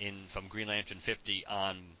from Green Lantern 50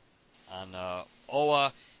 on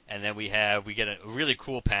Oa, and then we get a really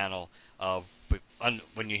cool panel of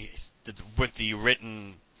with the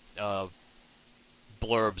written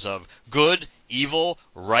blurbs of good, evil,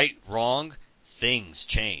 right, wrong, things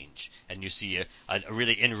change, and you see a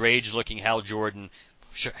really enraged looking Hal Jordan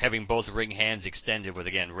having both ring hands extended with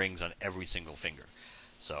again rings on every single finger.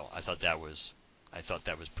 So I thought that was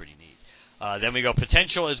pretty neat. Then we go,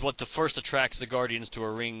 potential is what first attracts the Guardians to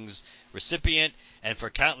a ring's recipient, and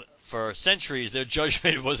for centuries their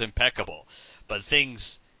judgment was impeccable, but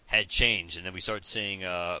things had changed, and then we start seeing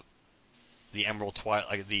the Emerald Twilight,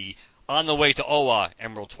 like the on the way to Oa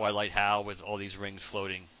Emerald Twilight Hal with all these rings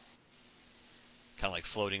floating, kind of like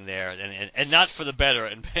floating there, and not for the better.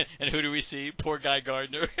 And who do we see? Poor Guy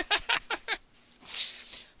Gardner.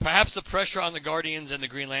 Perhaps the pressure on the Guardians and the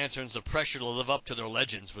Green Lanterns, the pressure to live up to their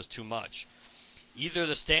legends, was too much. Either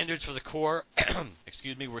the standards for the Corps,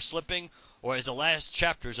 were slipping, or as the last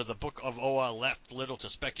chapters of the Book of Oa left little to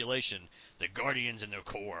speculation, the Guardians and their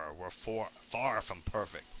Corps were far from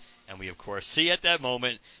perfect. And we, of course, see at that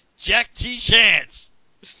moment Jack T. Chance.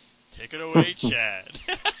 Take it away, Chad.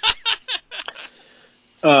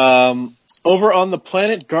 Over on the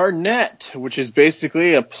planet Garnet, which is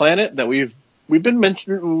basically a planet that we've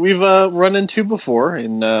run into before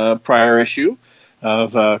in prior issue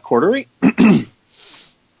of Quarterly.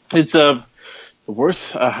 It's the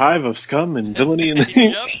worst hive of scum and villainy in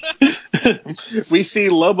the. We see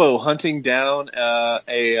Lobo hunting down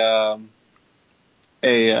a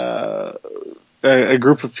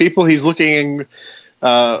group of people. He's looking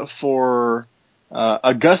for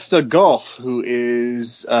Augusta Gulf, who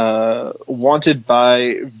is wanted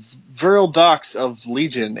by virile docs of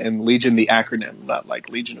Legion, and Legion the acronym, not like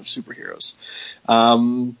Legion of Superheroes.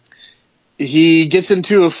 He gets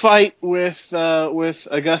into a fight with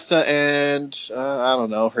Augusta and I don't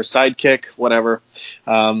know, her sidekick, whatever.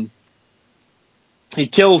 He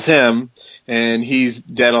kills him, and he's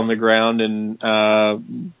dead on the ground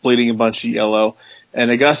and bleeding a bunch of yellow. And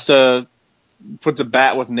Augusta puts a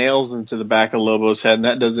bat with nails into the back of Lobo's head, and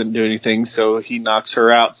that doesn't do anything, so he knocks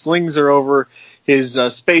her out, slings her over his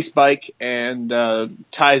space bike, and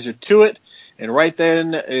ties her to it. And right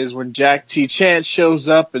then is when Jack T. Chance shows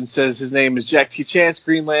up and says his name is Jack T. Chance,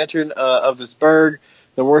 Green Lantern of this burg,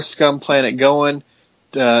 the worst scum planet going.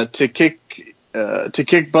 To kick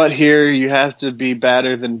butt here, you have to be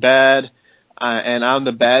badder than bad, and I'm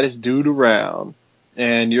the baddest dude around,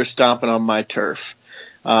 and you're stomping on my turf.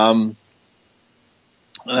 Lobo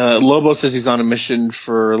says he's on a mission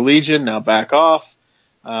for Legion, now back off.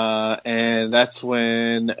 And that's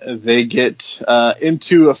when they get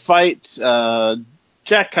into a fight.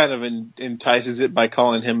 Jack kind of entices it by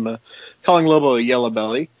calling Lobo a yellow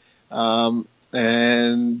belly.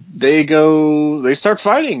 And they start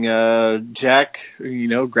fighting. Jack,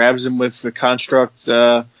 grabs him with the construct's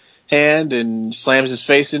hand and slams his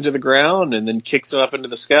face into the ground and then kicks him up into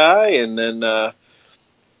the sky and then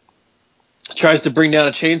tries to bring down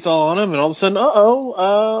a chainsaw on him, and all of a sudden,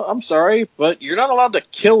 I'm sorry, but you're not allowed to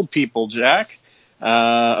kill people, Jack,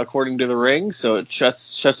 according to the ring. So it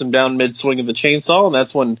shuts him down mid-swing of the chainsaw, and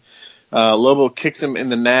that's when Lobo kicks him in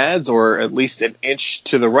the nads, or at least an inch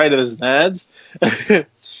to the right of his nads.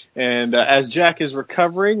 And as Jack is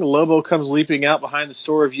recovering, Lobo comes leaping out behind the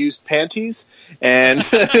store of used panties, and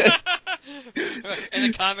in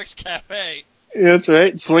the comics cafe. That's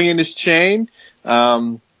right, swinging his chain.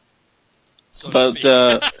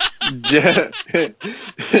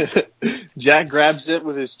 Jack grabs it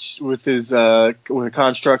with a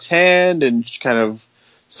construct hand and kind of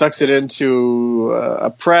sucks it into a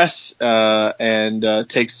press and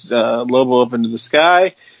takes Lobo up into the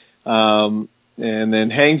sky and then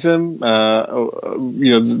hangs him.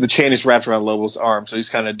 The chain is wrapped around Lobo's arm, so he's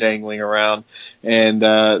kind of dangling around. And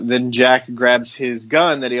then Jack grabs his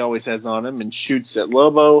gun that he always has on him and shoots at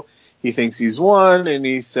Lobo. He thinks he's won, and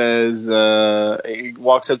he says, he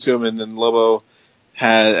walks up to him, and then Lobo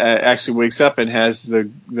actually wakes up and has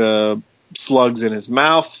the slugs in his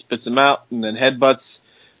mouth, spits them out, and then headbutts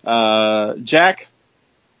Jack.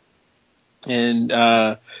 And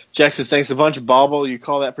Jack says, thanks a bunch, Bobble. You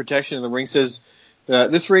call that protection? And the ring says,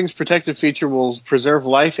 this ring's protective feature will preserve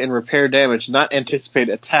life and repair damage, not anticipate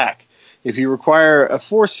attack. If you require a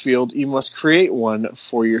force field, you must create one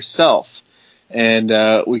for yourself. And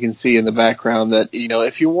we can see in the background that,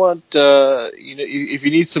 if you want, if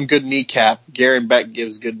you need some good kneecap, Garen Beck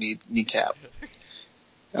gives good kneecap.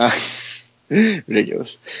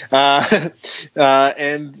 Ridiculous.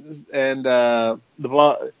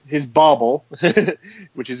 His bauble,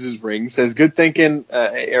 which is his ring, says good thinking,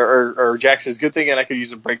 or Jack says good thinking. I could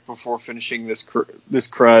use a break before finishing this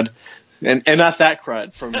crud. And not that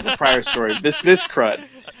crud from the prior story. This crud.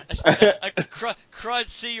 Crud,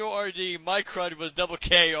 C-U-R-D. My crud was double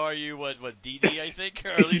K-R-U, what, D-D, I think? Or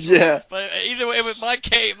at least yeah. But either way, with my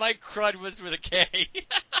crud was with a K.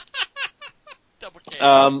 Double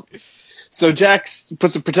K. So Jack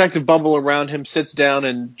puts a protective bubble around him, sits down,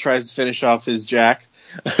 and tries to finish off his Jack.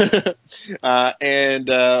 And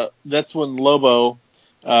that's when Lobo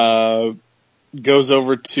goes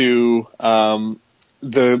over to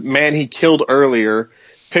the man he killed earlier,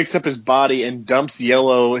 picks up his body and dumps his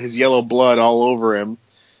yellow blood all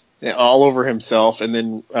over himself, and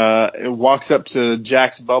then walks up to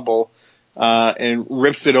Jack's bubble and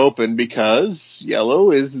rips it open because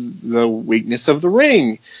yellow is the weakness of the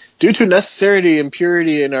ring. Due to necessity and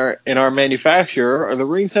purity in our manufacture, the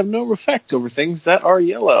rings have no effect over things that are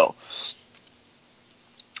yellow.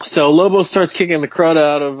 So Lobo starts kicking the crud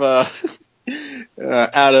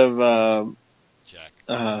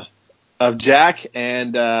of Jack,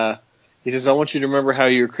 and he says, I want you to remember how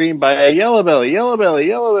you were creamed by a yellow belly, yellow belly,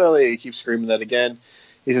 yellow belly. He keeps screaming that again.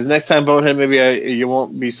 He says, next time, Bonehead, maybe you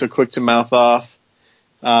won't be so quick to mouth off.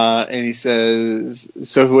 And he says,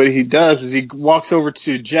 so what he does is he walks over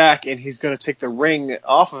to Jack, and he's going to take the ring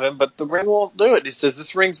off of him, but the ring won't do it. He says,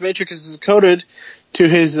 this ring's matrix is coded to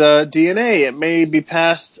his DNA. It may be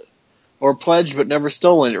passed or pledged, but never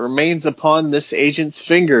stolen. It remains upon this agent's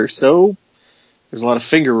finger. So there's a lot of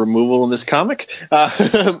finger removal in this comic.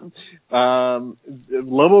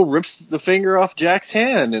 Lobo rips the finger off Jack's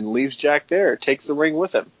hand and leaves Jack there, takes the ring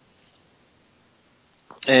with him.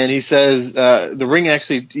 And he says the ring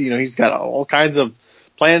actually, he's got all kinds of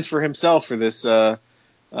plans for himself for this for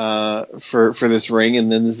this ring.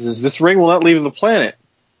 And then this ring will not leave the planet.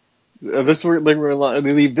 This ring will not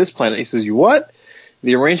leave this planet. He says, you what?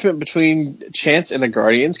 The arrangement between Chance and the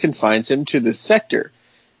Guardians confines him to this sector.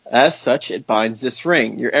 As such, it binds this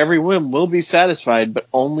ring. Your every whim will be satisfied, but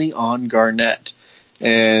only on Garnet.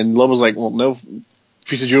 And Lobo's like, well, no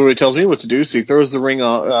piece of jewelry tells me what to do. So he throws the ring,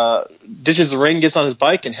 ditches the ring, gets on his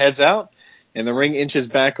bike, and heads out. and the ring inches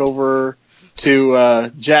back over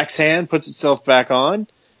to Jack's hand, puts itself back on,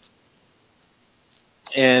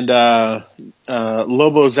 and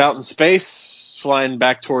Lobo's out in space, flying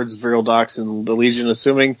back towards Virile Docks and the Legion,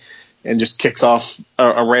 assuming, and just kicks off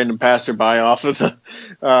a random passerby off of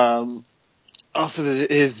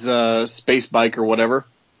his space bike or whatever.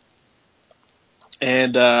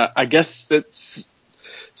 And I guess that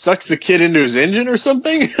sucks the kid into his engine or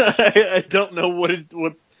something. I don't know what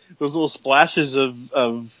those little splashes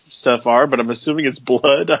of stuff are, but I'm assuming it's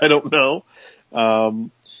blood. I don't know.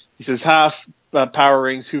 He says, half power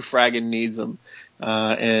rings, who fraggin' needs them?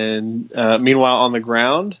 Meanwhile, on the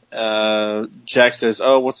ground, Jack says,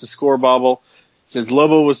 oh, what's the score, Bobble? He says,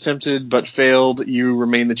 Lobo was tempted but failed. You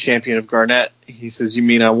remain the champion of Garnett. He says, you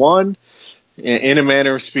mean I won? In a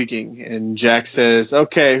manner of speaking. And Jack says,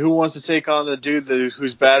 okay, who wants to take on the dude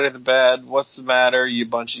who's badder than bad? What's the matter, you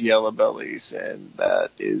bunch of yellow bellies? And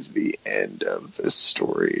that is the end of the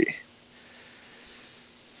story.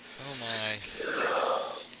 Oh,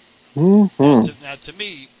 my. Mm-hmm. Now, to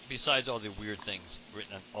me, besides all the weird things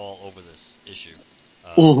written all over this issue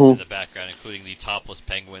Mm-hmm. in the background, including the topless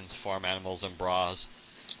penguins, farm animals, and bras,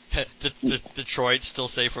 Detroit still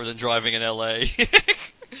safer than driving in L.A.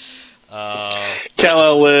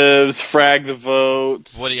 Kal-El lives, frag the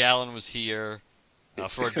vote. Woody Allen was here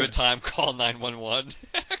for a good time. Call 911.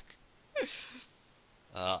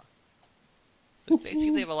 They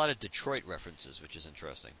seem to have a lot of Detroit references, which is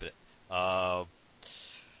interesting. But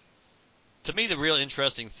to me, the real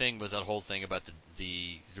interesting thing was that whole thing about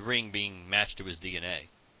the ring being matched to his DNA.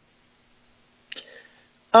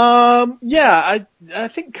 Yeah, I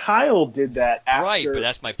think Kyle did that after. Right, but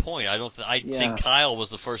that's my point. I think Kyle was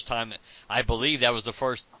the first time. I believe that was the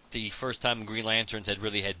first time Green Lanterns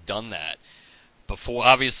had done that. Before,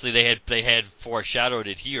 obviously, they had foreshadowed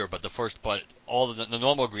it here, but all the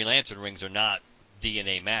normal Green Lantern rings are not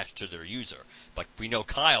DNA matched to their user. But we know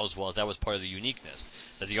Kyle's was. That was part of the uniqueness.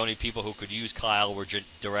 That the only people who could use Kyle were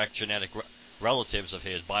direct genetic relatives of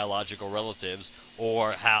his, biological relatives,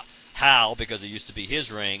 or Hal, because it used to be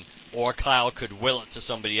his ring, or Kyle could will it to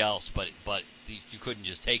somebody else, but you couldn't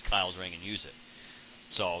just take Kyle's ring and use it.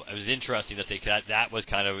 So it was interesting that that was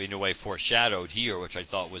kind of in a way foreshadowed here, which I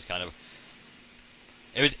thought was kind of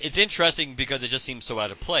it's interesting because it just seems so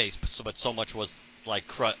out of place, but so much was like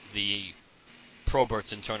the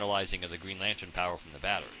Probert's internalizing of the Green Lantern power from the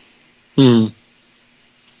battery.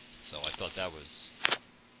 So I thought that was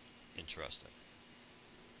interesting.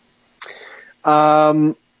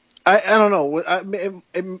 I don't know.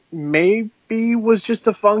 It maybe was just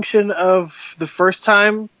a function of the first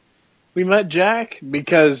time we met Jack,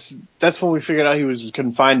 because that's when we figured out he was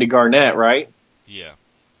confined to Garnett, right? Yeah.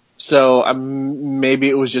 So maybe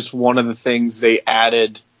it was just one of the things they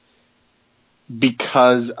added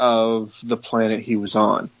because of the planet he was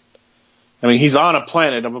on. I mean, he's on a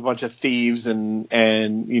planet of a bunch of thieves and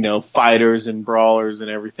fighters and brawlers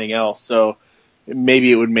and everything else. So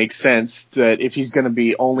maybe it would make sense that if he's going to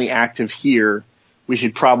be only active here, we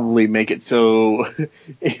should probably make it so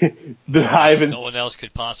the Hive and no one else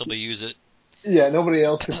could possibly use it. Yeah, nobody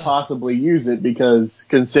else could possibly use it, because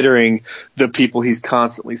considering the people he's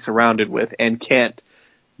constantly surrounded with and can't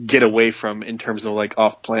get away from in terms of like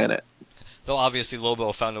off planet. Though obviously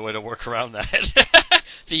Lobo found a way to work around that.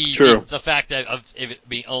 True. The fact that of it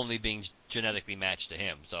only being genetically matched to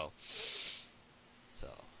him, so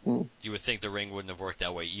you would think the ring wouldn't have worked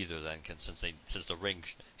that way either. Then, since the ring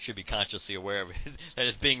should be consciously aware of it, that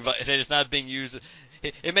it's not being used.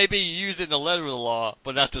 It may be used in the letter of the law,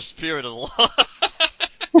 but not the spirit of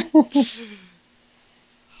the law.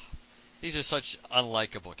 These are such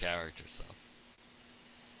unlikable characters, though.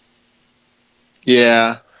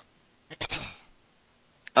 Yeah.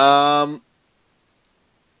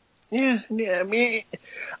 Yeah. I mean,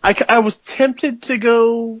 I was tempted to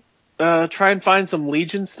go try and find some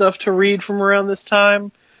Legion stuff to read from around this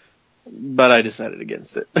time, but I decided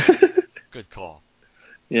against it. Good call.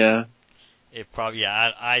 Yeah. It probably.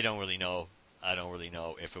 Yeah. I don't really know. I don't really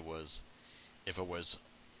know if it was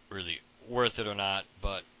really worth it or not,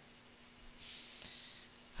 but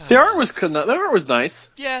The art was nice.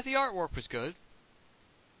 Yeah, the artwork was good.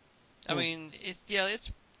 I mean,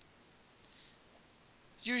 it's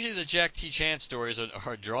usually the Jack T. Chan stories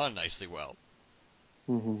are drawn nicely well.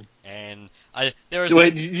 Mm-hmm. And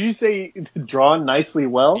Wait, did you say drawn nicely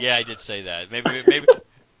well? Yeah, I did say that. Maybe.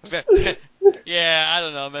 Yeah, I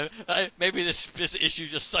don't know. Maybe this issue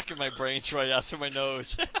just stuck in my brain right out through my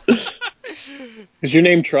nose. Is your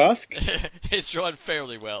name Trusk? It's drawn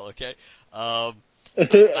fairly well, okay?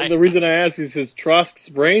 The reason I asked is because Trusk's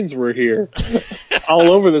brains were here.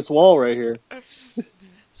 All over this wall right here.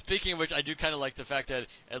 speaking of which, I do kind of like the fact that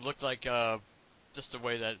it looked like just the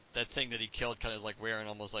way that thing that he killed, kind of like wearing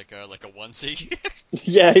almost like a onesie.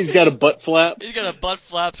 Yeah, he's got a butt flap. He's got a butt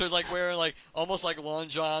flap, so like wearing like almost like long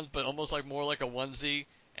johns, but almost like more like a onesie,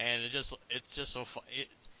 and it's just so fun.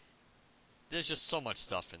 There's just so much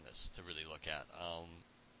stuff in this to really look at.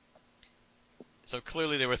 So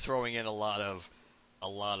clearly they were throwing in a lot of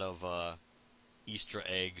Easter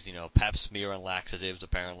eggs, pap smear and laxatives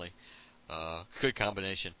apparently. Good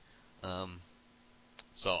combination.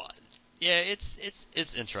 So yeah,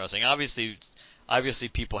 it's interesting. Obviously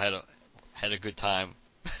people had a good time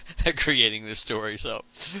creating this story. So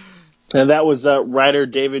And that was writer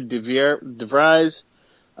David DeVries,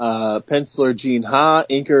 penciler Gene Ha,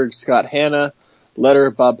 inker Scott Hanna,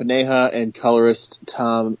 letterer Bob Paneha, and colorist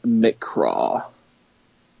Tom McCraw.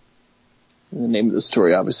 And the name of the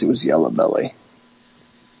story obviously was Yellow Belly.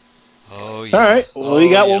 Oh yeah. All right, well, we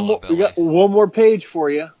got one more. Belly. We got one more page for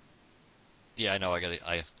you. Yeah, I know.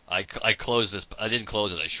 I closed this. I didn't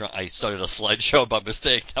close it. I started a slideshow by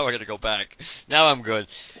mistake. Now I got to go back. Now I'm good.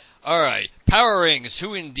 All right, power rings.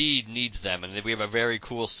 Who indeed needs them? And we have a very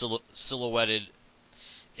cool silhouetted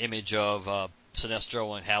image of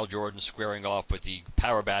Sinestro and Hal Jordan squaring off with the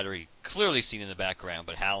power battery, clearly seen in the background,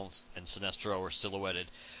 but Hal and Sinestro are silhouetted.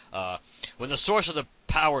 When the source of the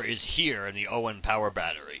power is here in the Owen power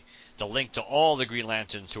battery, the link to all the Green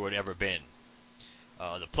Lanterns who had ever been.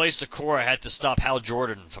 The place the Corps had to stop Hal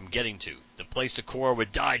Jordan from getting to. The place the Corps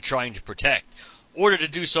would die trying to protect. Ordered to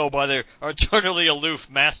do so by their eternally aloof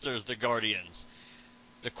masters, the Guardians.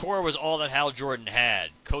 The Corps was all that Hal Jordan had.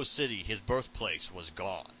 Coast City, his birthplace, was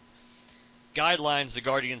gone. Guidelines the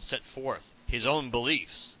Guardians set forth, his own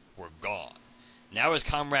beliefs, were gone. Now his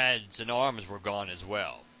comrades in arms were gone as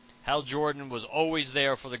well. Hal Jordan was always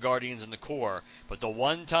there for the Guardians and the Corps, but the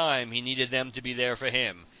one time he needed them to be there for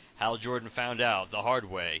him, Hal Jordan found out the hard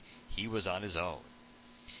way he was on his own.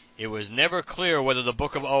 It was never clear whether the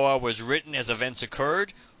Book of Oa was written as events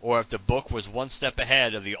occurred, or if the book was one step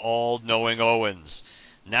ahead of the all-knowing Owens.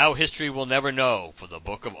 Now history will never know, for the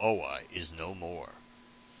Book of Oa is no more.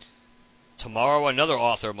 Tomorrow another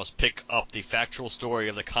author must pick up the factual story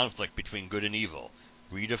of the conflict between good and evil,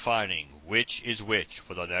 redefining which is which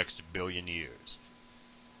for the next billion years.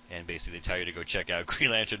 And basically they tell you to go check out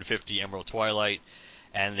Green Lantern 50 Emerald Twilight,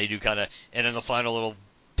 and they do kind of, and in the final little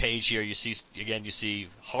page here you see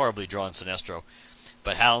horribly drawn Sinestro,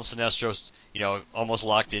 but Hal and Sinestro, almost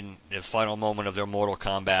locked in the final moment of their mortal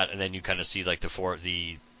combat, and then you kind of see like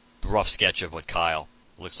the rough sketch of what Kyle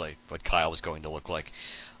looks like, what Kyle was going to look like,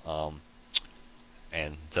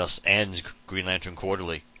 and thus ends Green Lantern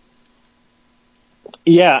Quarterly.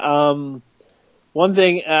 Yeah. One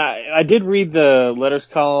thing, I did read the letter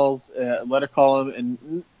column,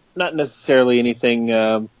 and not necessarily anything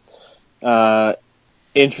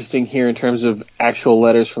interesting here in terms of actual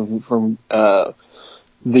letters from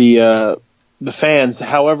the fans.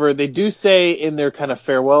 However, they do say in their kind of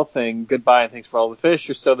farewell thing, "Goodbye and thanks for all the fish,"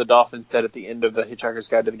 or so the Dolphins said at the end of the Hitchhiker's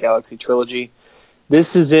Guide to the Galaxy trilogy.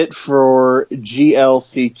 This is it for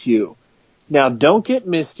GLCQ. Now, don't get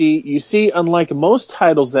misty. You see, unlike most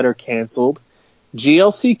titles that are canceled,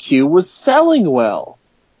 GLCQ was selling well.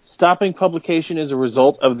 Stopping publication is a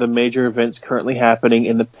result of the major events currently happening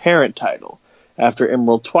in the parent title. After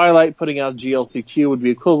Emerald Twilight, putting out GLCQ would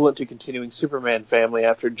be equivalent to continuing Superman Family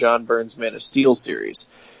after John Byrne's Man of Steel series.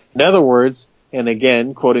 In other words, and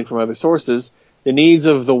again, quoting from other sources, the needs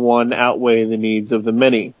of the one outweigh the needs of the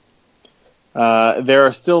many. There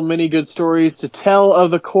are still many good stories to tell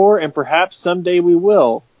of the Corps, and perhaps someday we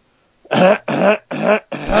will. It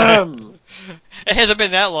hasn't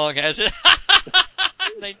been that long, has it?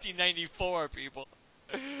 1994, people.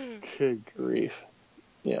 Good grief.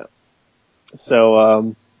 Yeah.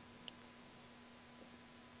 So,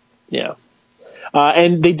 yeah.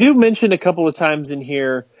 And they do mention a couple of times in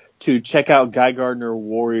here to check out Guy Gardner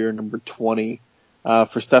Warrior number 20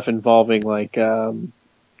 for stuff involving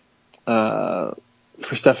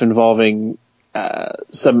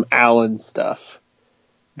some Allen stuff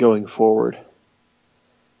going forward.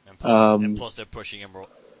 And plus they're pushing Emerald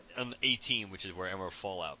 18, which is where Emerald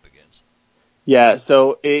Fallout begins. Yeah,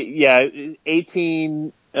 so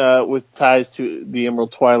 18 with ties to the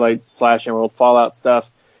Emerald Twilight / Emerald Fallout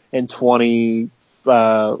stuff, and 20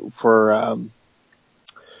 for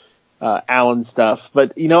Alan stuff.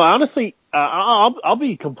 But honestly, I'll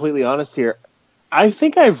be completely honest here. I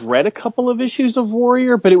think I've read a couple of issues of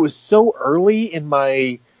Warrior, but it was so early in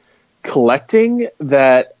my collecting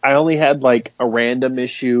that I only had like a random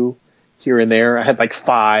issue here and there. I had like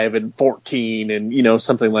 5 and 14 and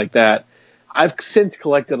something like that. I've since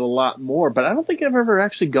collected a lot more, but I don't think I've ever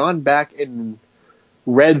actually gone back and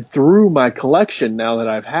read through my collection now that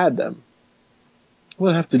I've had them.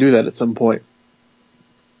 We'll have to do that at some point.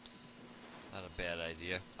 Not a bad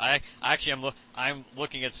idea. I'm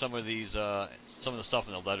looking at some of these some of the stuff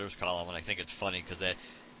in the letters column, and I think it's funny because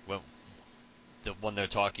when they're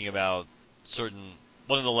talking about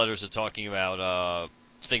one of the letters is talking about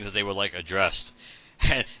things that they would like addressed,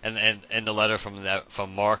 and the letter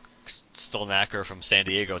from Mark Stolnacker from San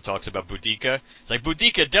Diego talks about Boudica. It's like,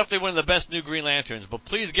 Boudica, definitely one of the best new Green Lanterns, but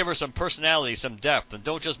please give her some personality, some depth, and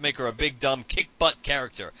don't just make her a big, dumb, kick-butt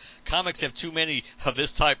character. Comics have too many of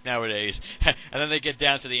this type nowadays. And then they get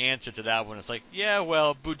down to the answer to that one. It's like, yeah,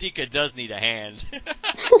 well, Boudica does need a hand.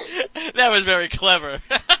 That was very clever.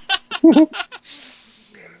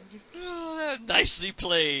 Oh, nicely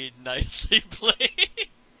played. Nicely played.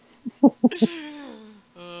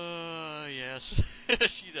 Yes,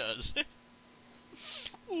 she does.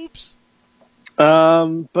 Oops.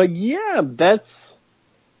 But yeah, that's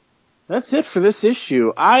it for this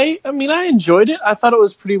issue. I mean, I enjoyed it. I thought it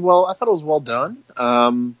was well done.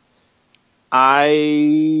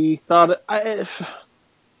 I thought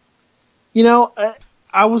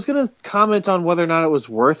I was gonna comment on whether or not it was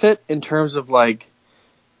worth it in terms of like,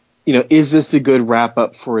 is this a good wrap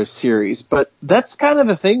up for a series? But that's kind of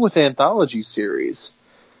the thing with anthology series,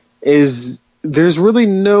 is there's really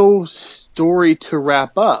no story to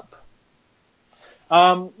wrap up.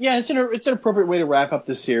 Yeah, it's an appropriate way to wrap up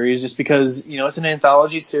the series, just because it's an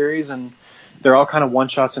anthology series and they're all kind of one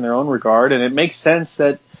shots in their own regard, and it makes sense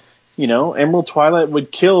that Emerald Twilight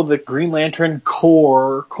would kill the Green Lantern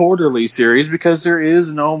Corps quarterly series because there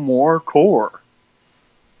is no more Corps.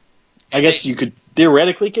 I guess you could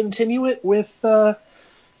theoretically continue it with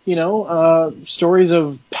stories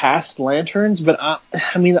of past Lanterns, but I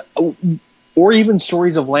mean, or even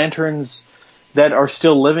stories of Lanterns that are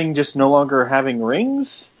still living, just no longer having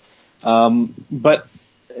rings. But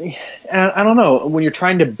I don't know. When you're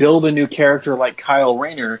trying to build a new character like Kyle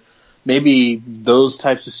Rayner, maybe those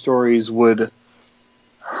types of stories would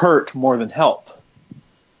hurt more than help.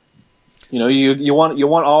 You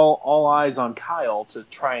want all eyes on Kyle to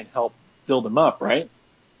try and help build him up, right?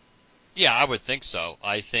 Yeah, I would think so.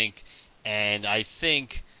 I think that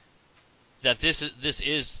this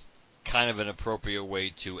is kind of an appropriate way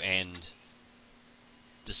to end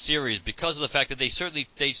the series, because of the fact that they certainly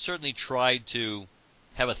tried to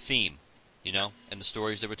have a theme, in the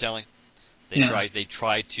stories they were telling. They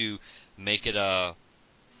tried to make it have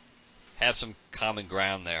some common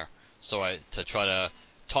ground there. So to try to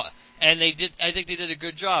talk, and they did. I think they did a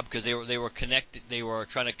good job, because they were connected. They were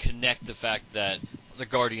trying to connect the fact that the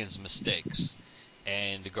Guardians' mistakes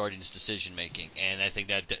and the Guardians' decision making, and I think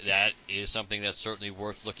that is something that's certainly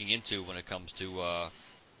worth looking into when it comes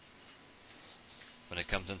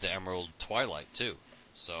into Emerald Twilight too.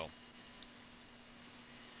 So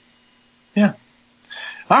yeah.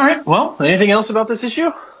 All right. Well, anything else about this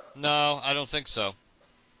issue? no, I don't think so.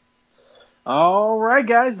 All right,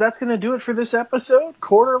 guys, that's going to do it for this episode.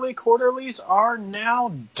 Quarterlies are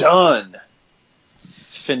now done.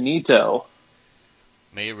 Finito.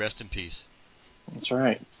 May it rest in peace. That's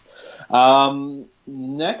right.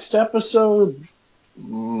 Next episode,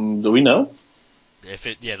 do we know?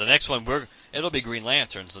 The next one it'll be Green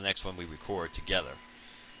Lanterns. The next one we record together.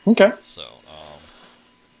 Okay.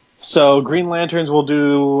 So Green Lanterns will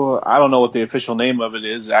do, I don't know what the official name of it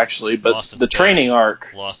is actually, but the training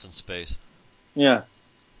arc. Lost in Space. Yeah.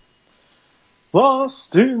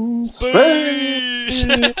 Lost in Space.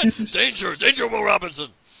 Danger, Will Robinson.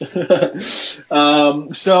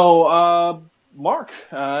 Mark,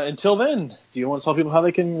 until then, do you want to tell people how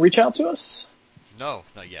they can reach out to us? No,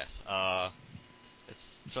 not yet.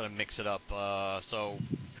 Let's sort of mix it up. So,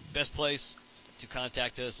 best place to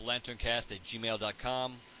contact us,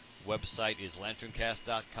 LanternCast@gmail.com. Website is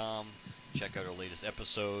LanternCast.com. Check out our latest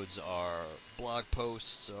episodes, our blog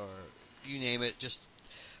posts, or you name it. Just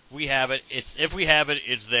we have it. If we have it,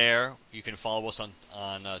 it's there. You can follow us on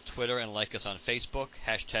Twitter and like us on Facebook,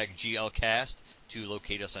 #GLCast, to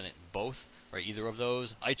locate us on both, or either of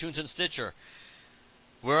those. iTunes and Stitcher.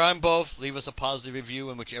 We're on both. Leave us a positive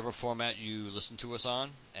review in whichever format you listen to us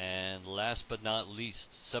on. And last but not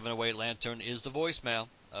least, 708 Lantern is the voicemail.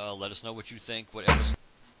 Let us know what you think, what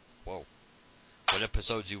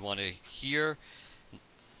episodes you want to hear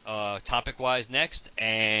topic-wise next,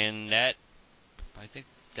 and I think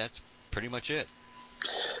that's pretty much it.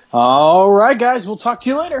 All right, guys. We'll talk to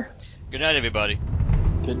you later. Good night, everybody.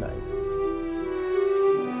 Good night.